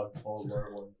TikTok of Paul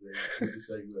Blart one thing with the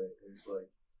segue, and it's like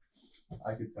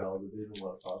I could tell that they didn't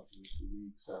want to talk to me for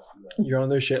weeks after that. You're on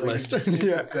their shit Like, list. like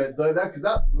Yeah. because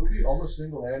that movie almost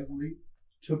single-handedly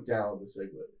took down the segue.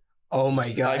 Oh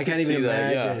my god, I I can't can even see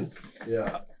that, yeah. imagine.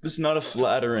 Yeah. It's not a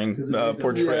flattering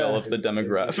portrayal of the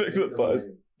demographic that buys.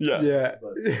 Yeah. Yeah.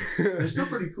 But they're still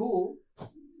pretty cool.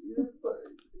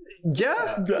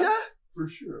 Yeah, but Yeah. for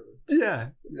sure. Yeah.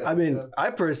 Yeah, I mean, yeah.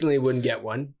 I personally wouldn't get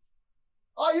one.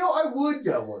 I would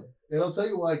get one, and I'll tell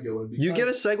you why I'd get one. Because You get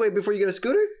a Segway before you get a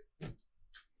scooter?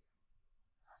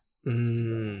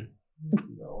 Mm.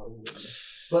 No, I wouldn't.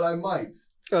 But I might.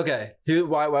 Okay.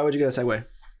 Why would you get a Segway?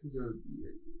 Because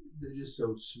they're just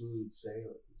so smooth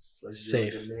sailing. It's just like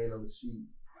Safe. You're like a man on the sea.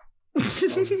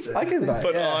 I can buy it.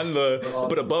 But Yeah.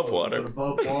 but above water. But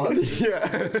above water.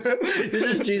 Yeah.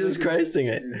 You're just Jesus Christing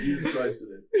it. You're Jesus Christ in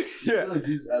it. Yeah. I feel like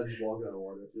Jesus, as he's walking on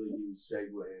water, I feel like he was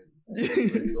segueing.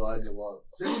 Like gliding along.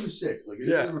 Segways are sick. Like, have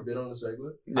you Yeah. ever been on a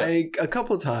Segway? A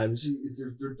couple times. See,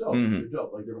 they're dope. Mhm. They're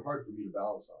dope. Like, they're hard for me to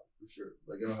balance on, for sure.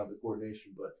 Like, I don't have the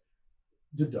coordination, but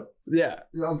they're dope. Yeah.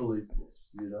 They're unbelievable,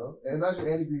 And imagine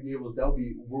Annie Green Gables, that would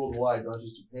be worldwide, not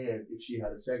just Japan, if she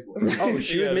had a Segway. Oh,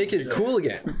 she Yeah. would make it cool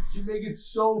again. She'd make it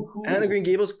so cool. Anna Green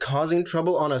Gables causing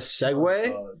trouble on a Segway?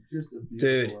 Oh, God, just a beautiful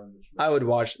Dude, image, man. I would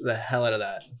watch the hell out of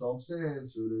that. That's all I'm saying.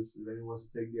 So if anyone wants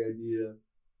to take the idea,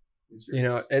 it's yours. You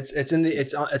know,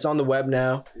 it's on the web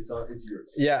now. It's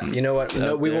yours. Yeah, you know what?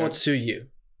 No, Out we there. won't sue you.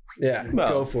 Yeah, Well,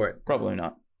 go for it. Probably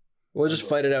not. We'll just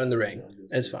fight it out in the ring.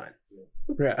 It's fine.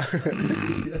 Yeah.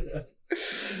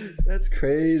 That's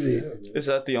crazy. Yeah, man. Is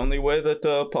that the only way that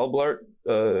Paul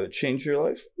Blart changed your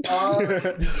life? I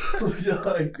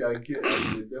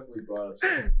definitely brought up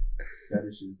some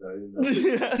fetishes that I didn't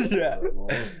know. Yeah.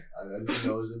 I just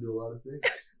know I was into a lot of things.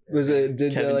 Was it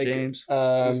did Kevin like James.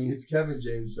 It's Kevin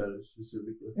James fetish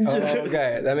specifically. Oh,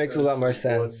 okay. That makes a lot more One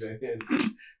sense. man.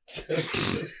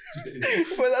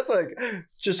 But that's like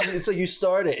it's like you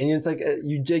start it and it's like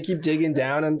you keep digging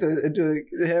down into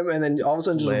him and then all of a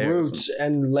sudden just Layers. roots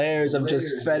and layers of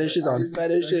just Layers, fetishes man. I on didn't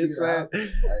fetishes, expect man.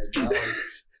 it to happen.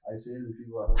 I say to the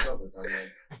people I hook up with, I'm like,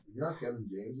 if you're not Kevin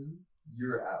James,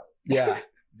 you're out. Yeah.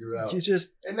 You're out. You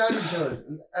just And not even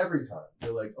Kevin, every time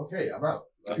you're like, okay, I'm out.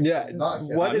 Like, Yeah, I'm not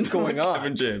Kevin. what is going on?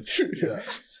 Kevin James. Yeah.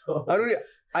 So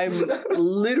I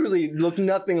literally look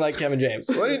nothing like Kevin James.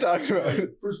 What are you talking about? Like,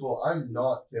 first of all, I'm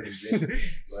not Kevin James.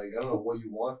 Like, I don't know what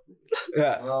you want from me.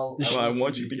 Yeah. Well, I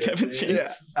want you to be Kevin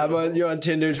James. Yeah, you're on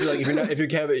Tinder. Just be like, if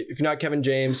you're not Kevin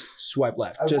James, swipe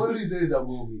left. And Just, one of these days, I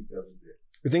will meet Kevin James.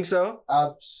 you think so?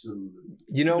 Absolutely.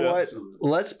 You know Yeah. what? Absolutely.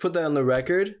 Let's put that on the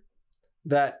record.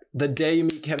 That the day you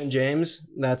meet Kevin James,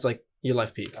 that's like your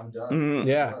life peak. I'm done. Mhm.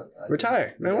 Yeah. I'm done. I Retire.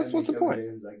 think Man, what's if I meet the Kevin point?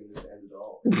 James, I can just end it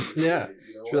all. Yeah.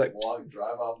 You know, Be like,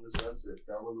 drive off in the sunset,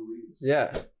 Thelma Louise.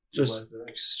 Yeah, Do just my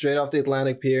thing. straight off the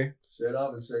Atlantic Pier. Sit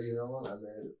up and say, you know what, I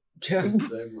made it. Yeah,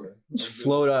 Segue. just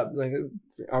float up like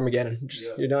Armageddon. Just,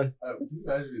 Yeah. You're done. Can you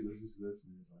imagine he listens to this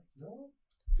and he's like, you know what?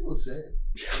 I feel the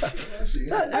same. Actually,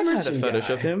 That I've had a Emerson fetish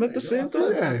guy. of him at the same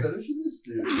time. Yeah. Fetish of this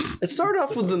dude. It started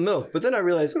off with the milk, but then I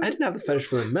realized I didn't have the fetish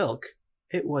for the milk.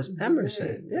 It was He's the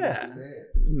Emerson. man. Yeah. He's the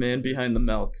man. Man behind the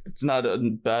milk. It's not a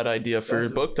bad idea for your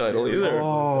That's book a title very either. good book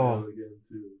Oh. title again,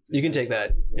 too. You can take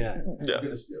that. Yeah. Yeah. I'm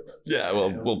gonna steal that. Yeah, well,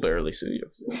 we'll barely sue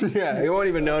you. Yeah, you won't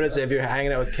even notice if you're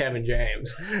hanging out with Kevin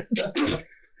James. How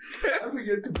do we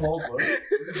get to Paul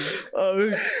Bush?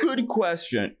 Good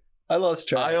question. I lost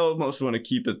track. I almost want to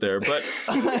keep it there, but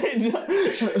how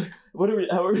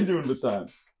are we doing with time?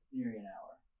 Nearly an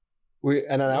hour. We're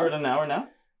at an We're hour? at an hour now?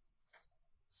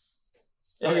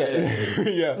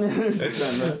 Okay. Yeah.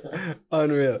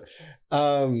 Unreal.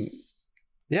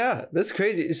 Yeah, that's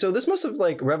crazy. So this must have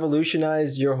like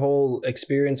revolutionized your whole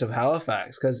experience of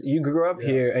Halifax because you grew up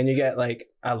here and you get like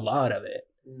a lot of it.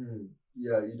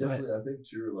 Yeah, you definitely. I think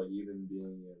too. Like even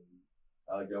being in,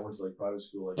 I went to like private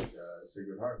school, like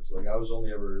Sacred Heart. So like I was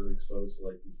only ever really exposed to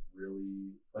like these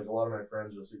really, like a lot of my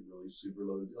friends were like really super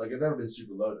loaded. Like I've never been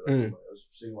super loaded. Like, I was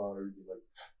single and everything. Like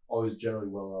always generally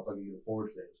well off. I could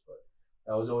afford things, but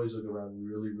I was always looking around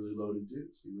really, really loaded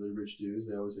dudes, like really rich dudes.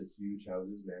 They always had huge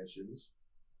houses, mansions,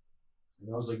 and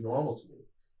that was like normal to me.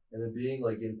 And then being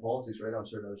like in politics right now, I'm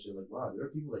starting to understand like, wow, there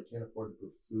are people that can't afford to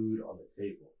put food on the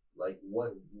table. Like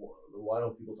what? Why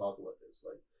don't people talk about this?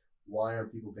 Like, why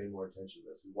aren't people paying more attention to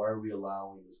this? Why are we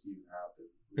allowing this to even happen?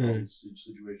 All these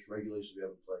situations, regulations we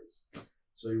have in place.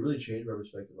 So it really changed my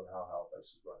perspective on how Halifax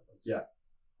is run. Like, yeah,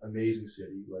 amazing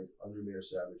city. Like under Mayor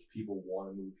Savage, people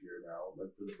want to move here now.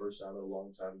 Like for the first time in a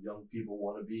long time, young people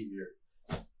want to be here.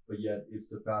 But yet, it's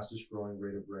the fastest growing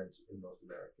rate of rent in North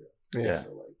America. Yeah.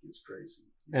 So like, it's crazy.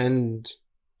 And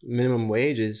minimum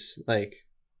wage is like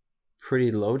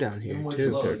pretty low down here Minimum wage too.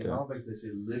 is low. Like in Halifax, they say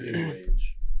living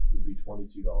wage would be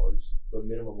 $22, but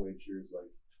minimum wage here is like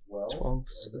 12.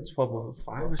 12 over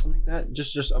 5 or something like that.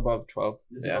 Just above 12.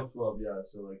 It's above 12, yeah.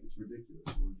 So like, it's ridiculous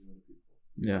what we're doing to people.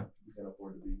 Yeah. We can't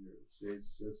afford to be here.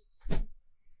 It's just, I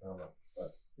don't know, but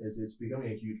it's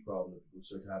becoming a huge problem that people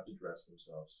start to have to dress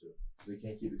themselves too. They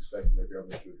can't keep expecting their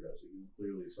government to address it.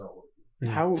 Clearly, it's not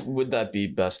working. How would that be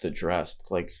best addressed?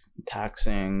 Like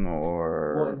taxing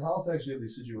or? Well, in Halifax, we have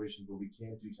these situations where we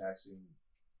can't do taxing,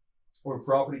 or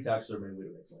property taxes are the main way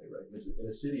to make money, right? In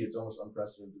a city, it's almost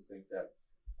unprecedented to think that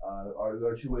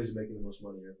there are two ways of making the most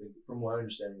money. I think, from my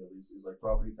understanding at least, is like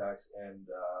property tax and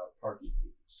parking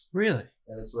meters. Really?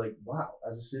 And it's like, wow,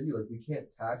 as a city, like we can't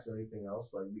tax or anything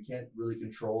else. Like we can't really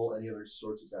control any other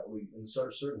sorts of tax. In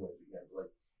certain ways we can, but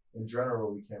like in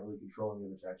general, we can't really control any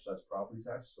other tax besides property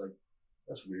tax. Like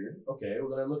that's weird. Okay, well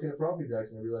then I look at property tax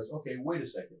and I realize, okay, wait a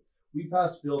second. We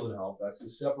passed bills in Halifax to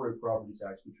separate property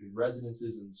tax between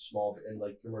residences and small and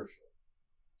like commercial,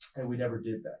 and we never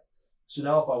did that. So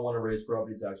now if I want to raise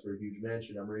property tax for a huge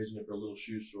mansion, I'm raising it for a little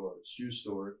shoe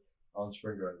store on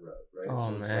Spring Garden Road, right? Oh,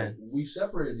 so it's man. like we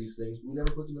separated these things, but we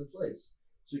never put them in place.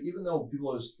 So even though people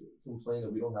always complain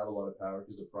that we don't have a lot of power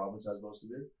because the province has most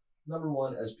of it, number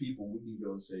one, as people, we can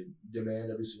go and say, demand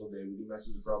every single day. We can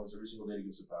message the province every single day to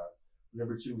give us the power.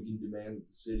 Number two, we can demand that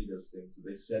the city does things that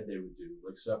they said they would do,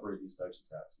 like separate these types of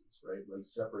taxes, right? Like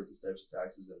separate these types of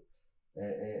taxes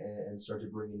and start to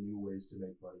bring in new ways to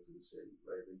make money for the city,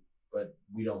 right? But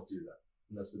we don't do that.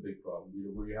 And that's the big problem.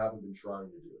 We haven't been trying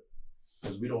to do it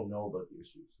because we don't know about the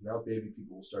issues. Now maybe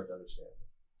people will start to understand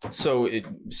it. So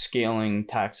scaling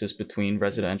taxes between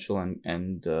residential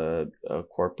and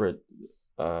corporate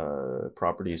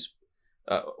properties,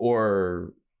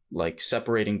 or like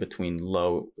separating between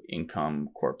low income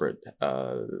corporate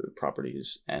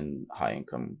properties and high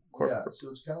income corporate. Yeah, so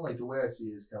it's kind of like the way I see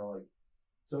it is kind of like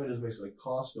somebody just makes it like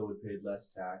Costco would pay less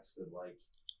tax than like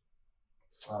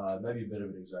maybe a bit of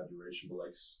an exaggeration, but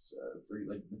like for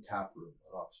like the tap room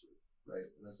at Oxford, right?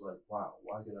 And it's like, wow,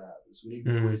 why did that happen? So we need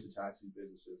new ways to tax these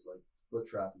businesses. Like foot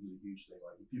traffic is a huge thing.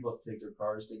 Like if people have to take their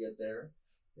cars to get there,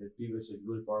 if people are like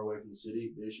really far away from the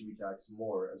city, they should be taxed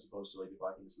more as opposed to like if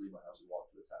I can just leave my house and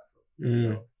walk to the tap room. You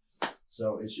know?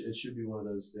 So it should be one of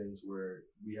those things where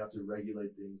we have to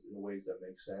regulate things in ways that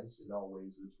make sense, in all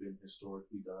ways that it's been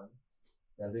historically done.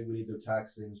 And I think we need to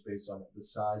tax things based on the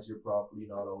size of your property,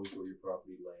 not always where your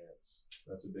property lands.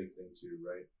 That's a big thing too,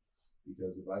 right?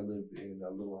 Because if I live in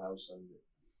a little house on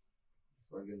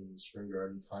fucking Spring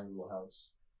Garden, tiny little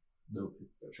house, they'll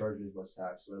charge me as much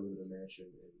tax. So I live in a mansion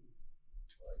in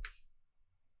like,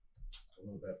 I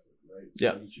don't know, Bedford, right? So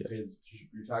yeah.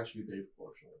 Your tax should be paid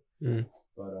proportionally.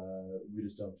 But we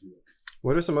just don't do it.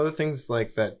 What are some other things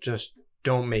like that just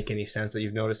don't make any sense that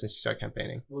you've noticed since you started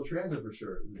campaigning? Well, transit for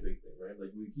sure is a big thing, right?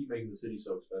 Like we keep making the city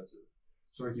so expensive.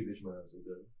 Sorry, keep itching my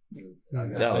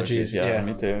nose. Allergies, yeah,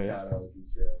 me too. Yeah.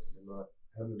 Allergies, yeah.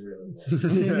 Haven't really.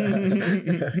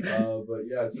 But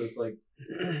yeah, so it's like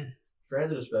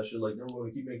transit, especially. Like number one,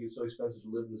 we keep making it so expensive to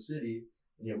live in the city,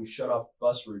 and yet we shut off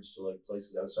bus routes to like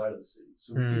places outside of the city.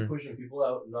 So we keep pushing people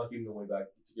out and not giving them way back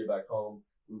to get back home.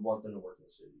 We want them to work in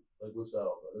the city. Like, what's that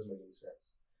all about? It doesn't make any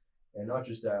sense. And not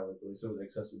just that, like so with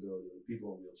accessibility, like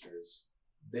people in wheelchairs,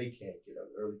 they can't get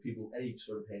out, or like people, any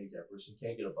sort of handicapped person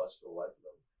can't get a bus for the life of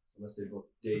them unless they book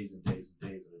days and days and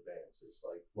days in advance. It's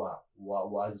like, wow,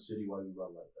 why is the city, why do we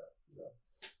run like that? You know,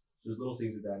 so there's little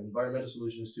things like that. Environmental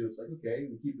solutions too. It's like, okay,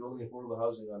 we keep building affordable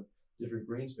housing on different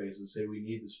green spaces, say we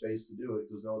need the space to do it,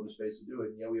 there's no other space to do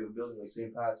it, and yet we have a building like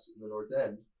St. Pat's in the North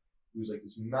End, who's like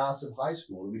this massive high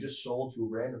school that we just sold to a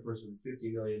random person for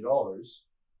 $50 million.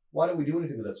 Why don't we do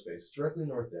anything with that space? It's directly in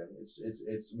the North End.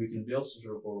 It's we can build some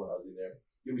sort of affordable housing there.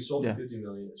 Yeah, we sold for $50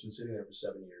 million. It's been sitting there for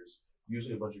 7 years,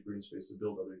 using a bunch of green space to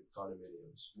build other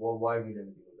condominiums. Well, why do we need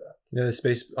anything with that? Yeah, the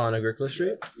space on Agricola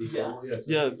Street.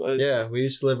 Yeah. We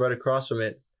used to live right across from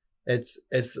it. It's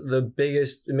the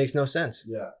biggest. It makes no sense.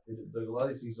 Yeah, a lot of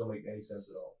these things don't make any sense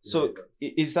at all. So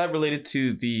is that related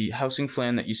to the housing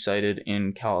plan that you cited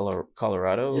in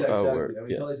Colorado? Yeah,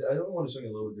 exactly. I don't want to say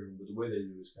a little bit different, but the way they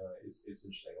do is kind of it's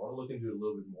interesting. I want to look into it a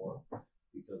little bit more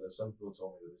because some people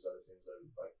told me that there's other things that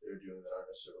like they're doing that aren't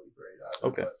necessarily great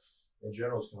either. Okay. But in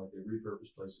general, it's kind of like they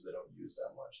repurpose places they don't use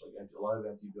that much. Like a lot of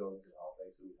empty buildings and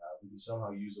Halifax that we have, we can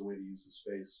somehow use a way to use the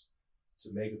space to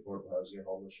make affordable housing or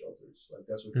homeless shelters. Like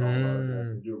that's what Colorado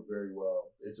does. They do it very well.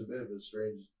 It's a bit of a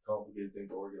strange, complicated thing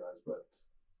to organize, but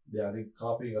yeah, I think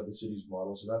copying of the city's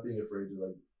model, so not being afraid to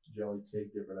like generally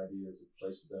take different ideas of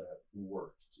places that have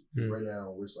worked. Right now,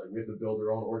 we're just like we have to build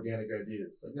our own organic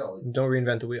ideas. It's like no, like, don't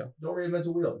reinvent the wheel. Don't reinvent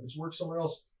the wheel. If it's worked somewhere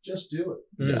else, just do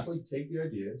it. Just like take the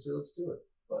idea and say let's do it.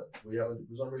 But we haven't.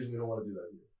 For some reason, we don't want to do that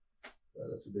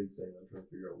either. That's a big thing. I'm trying to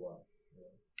figure out why.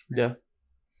 Yeah.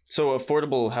 So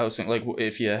affordable housing, like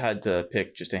if you had to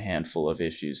pick just a handful of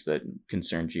issues that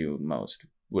concerned you most,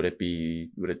 would it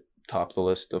top the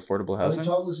list affordable housing? I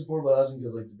think top the list affordable housing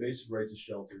because like the basic right to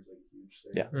shelter is like a huge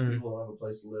thing. Yeah. People don't have a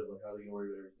place to live. Like how are they gonna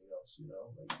worry about everything else? You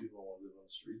know, like people don't want to live on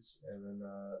the streets. And then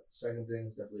second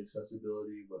thing is definitely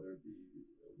accessibility, whether it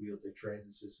be the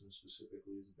transit system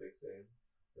specifically is a big thing.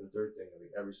 And the third thing, I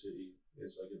think every city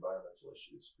is like environmental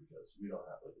issues because we don't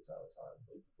have like a ton of time.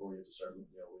 Like before we have to start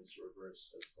looking at ways to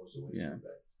reverse as opposed to ways to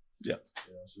connect. Yeah.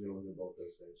 You know, so we don't look at both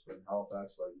those things. But in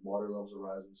Halifax, like water levels are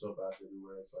rising so fast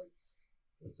everywhere. It's like,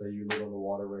 let's say you live on the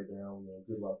water right now, you know,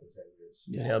 good luck in 10 years.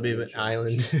 Yeah, it'll be an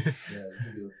island. Yeah,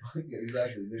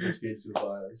 exactly. Nicolas Cage to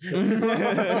buy us.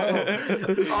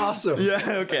 Awesome.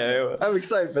 Yeah, okay. I'm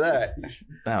excited for that.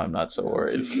 Now I'm not so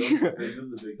worried.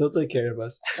 They'll take care of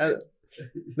us.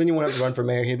 Then you won't have to run for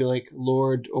mayor. He'd be like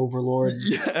Lord Overlord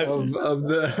of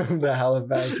the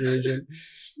Halifax region.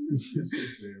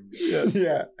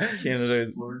 Yeah.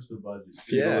 Canada Lords the budget.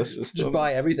 Yeah. Just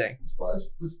buy everything.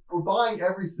 We're buying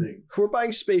everything. We're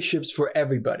buying spaceships for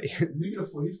everybody. He'd find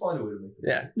a way to make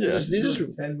it. Yeah. You just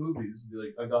 10 movies and be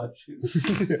like, I got you.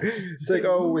 It's like,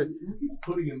 oh, who keeps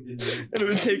putting him in the it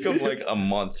would take him like a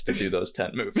month to do those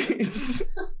 10 movies.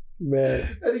 Man.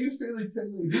 And he gets paid like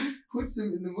 $10 million. Who puts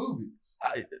him in the movie?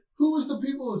 Who was the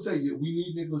people who say we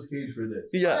need Nicolas Cage for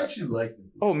this? Yeah, I actually like him.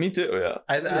 Oh, me too. Yeah,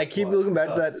 I keep looking back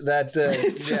to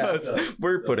that.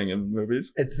 We're putting him in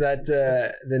movies. It's that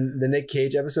the Nick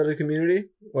Cage episode of Community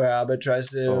where Albert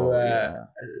tries to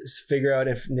figure out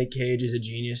if Nick Cage is a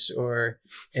genius or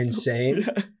insane.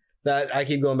 That I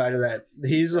keep going back to that.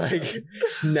 He's like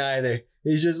neither.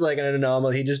 He's just like an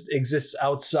anomaly. He just exists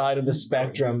outside of the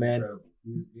spectrum, man.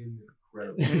 He's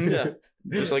incredible. Yeah.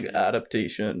 Just like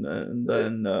Adaptation, and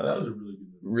then that was a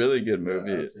really good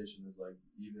movie. Adaptation is like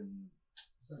even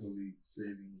what's that movie?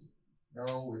 Saving?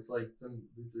 No, it's like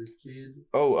the kid.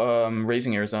 Oh,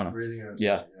 Raising Arizona. Raising Arizona.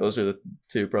 Yeah, those are the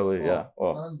two probably.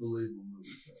 Unbelievable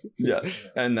movies. Yeah,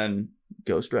 and then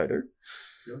Ghost Rider.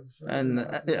 And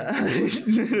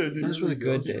those were the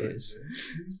good days.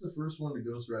 Who's the first one to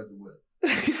Ghost Ride the Whip?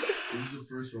 Who's the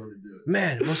first one to do it?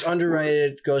 Man, most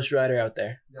underrated Ghost Rider out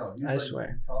there. No, I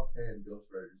swear. Top 10 Ghost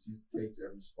Riders. He takes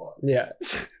every spot. Yeah.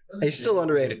 He's still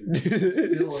underrated.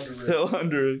 Still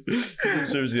underrated.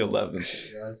 Deserves the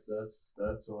 11th. Yeah,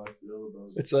 that's how I feel about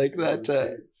it. It's like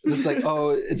that. It's like,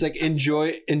 it's like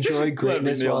enjoy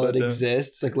greatness while it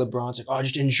exists. Like LeBron's like,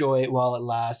 just enjoy it while it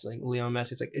lasts. Like Leo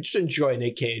Messi's like, just enjoy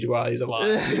Nick Cage while he's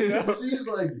alive. It seems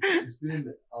like it's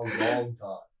been a long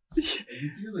time. Like,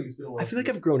 it feels like it's been a long time. I feel like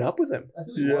I've grown up with him. I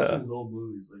feel like watching his old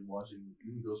movies, like watching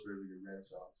even Ghost Rider, like a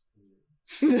Renaissance.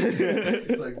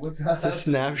 It's like what's happening? It's a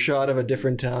snapshot of a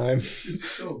different time. It's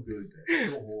so good,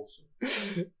 man. So wholesome.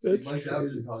 Mike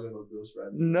Savage is talking about Ghost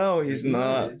Rider. No, he's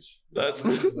not. That's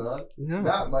not. No.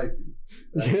 That might be.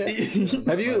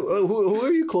 Have you? Who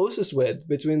are you closest with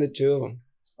between the two of them?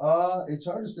 It's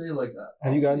hard to say. Like,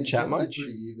 have you gotten chat much?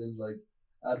 Pretty even. Like,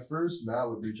 at first, Matt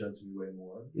would reach out to me way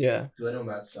more. Yeah. Because I know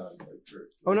Matt's son. Like,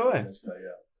 oh no way. This guy,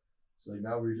 yeah. So like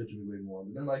now we reach out to me way more.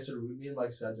 But then me and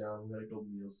Mike sat down, we had a couple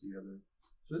meals together.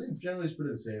 So I think generally it's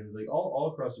pretty the same. It's like all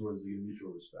across the world is like a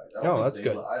mutual respect. That's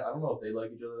good. I don't know if they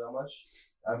like each other that much.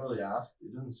 I haven't really asked.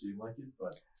 It doesn't seem like it,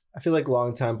 but I feel like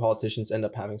longtime politicians end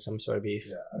up having some sort of beef.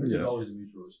 yeah, I mean, there's always a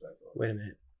mutual respect. Wait a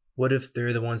minute. What if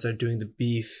they're the ones that are doing the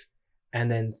beef,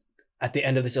 and then at the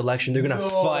end of this election they're gonna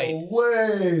fight? No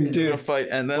way, They're gonna fight,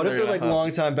 and then What if they're like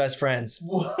longtime best friends?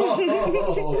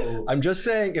 Whoa. I'm just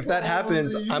saying, if that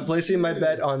happens, I'm placing my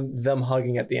bet on them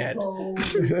hugging at the end.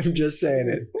 I'm just saying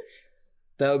it.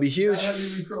 That would be huge. That hadn't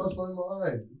even crossed my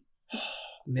mind.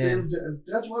 Man.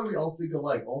 That's why we all think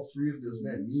alike. All three of those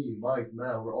men, me, Mike,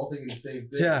 Mal, we're all thinking the same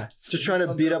thing. Yeah, just trying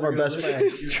to beat up our best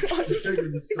friends.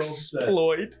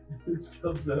 Exploit. This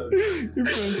comes out. Your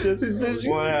friendship's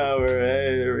 1 hour.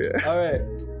 Hey, there we are. All right.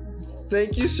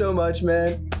 Thank you so much,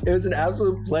 man. It was an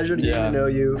absolute pleasure to get to know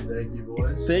you. Thank you,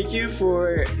 boys. Thank you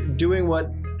for doing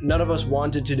what none of us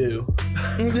wanted to do.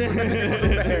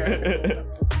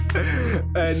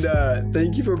 And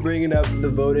thank you for bringing up the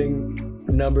voting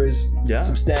numbers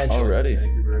substantial. Already.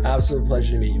 Thank you very much. Absolute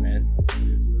pleasure to meet you, man.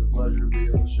 It's been a pleasure to be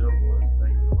on the show, boys.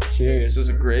 Thank you very much. Cheers. This was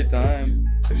a great time.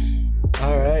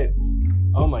 All right.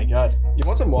 Oh my God. You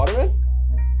want some water, man?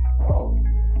 Oh,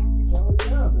 hell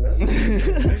yeah,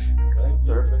 man.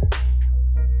 Perfect.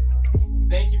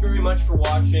 Thank you very much for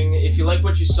watching. If you like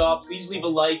what you saw, please leave a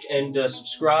like and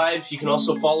subscribe. You can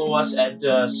also follow us at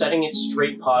Setting It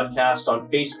Straight Podcast on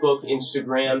Facebook,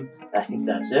 Instagram. I think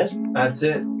that's it. That's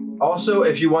it. Also,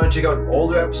 if you want to check out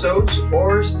older episodes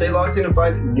or stay locked in and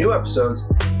find new episodes,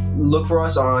 look for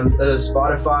us on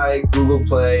Spotify, Google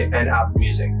Play, and Apple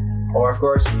Music. Or, of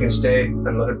course, you can stay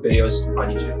and look at videos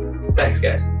on YouTube. Thanks,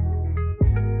 guys.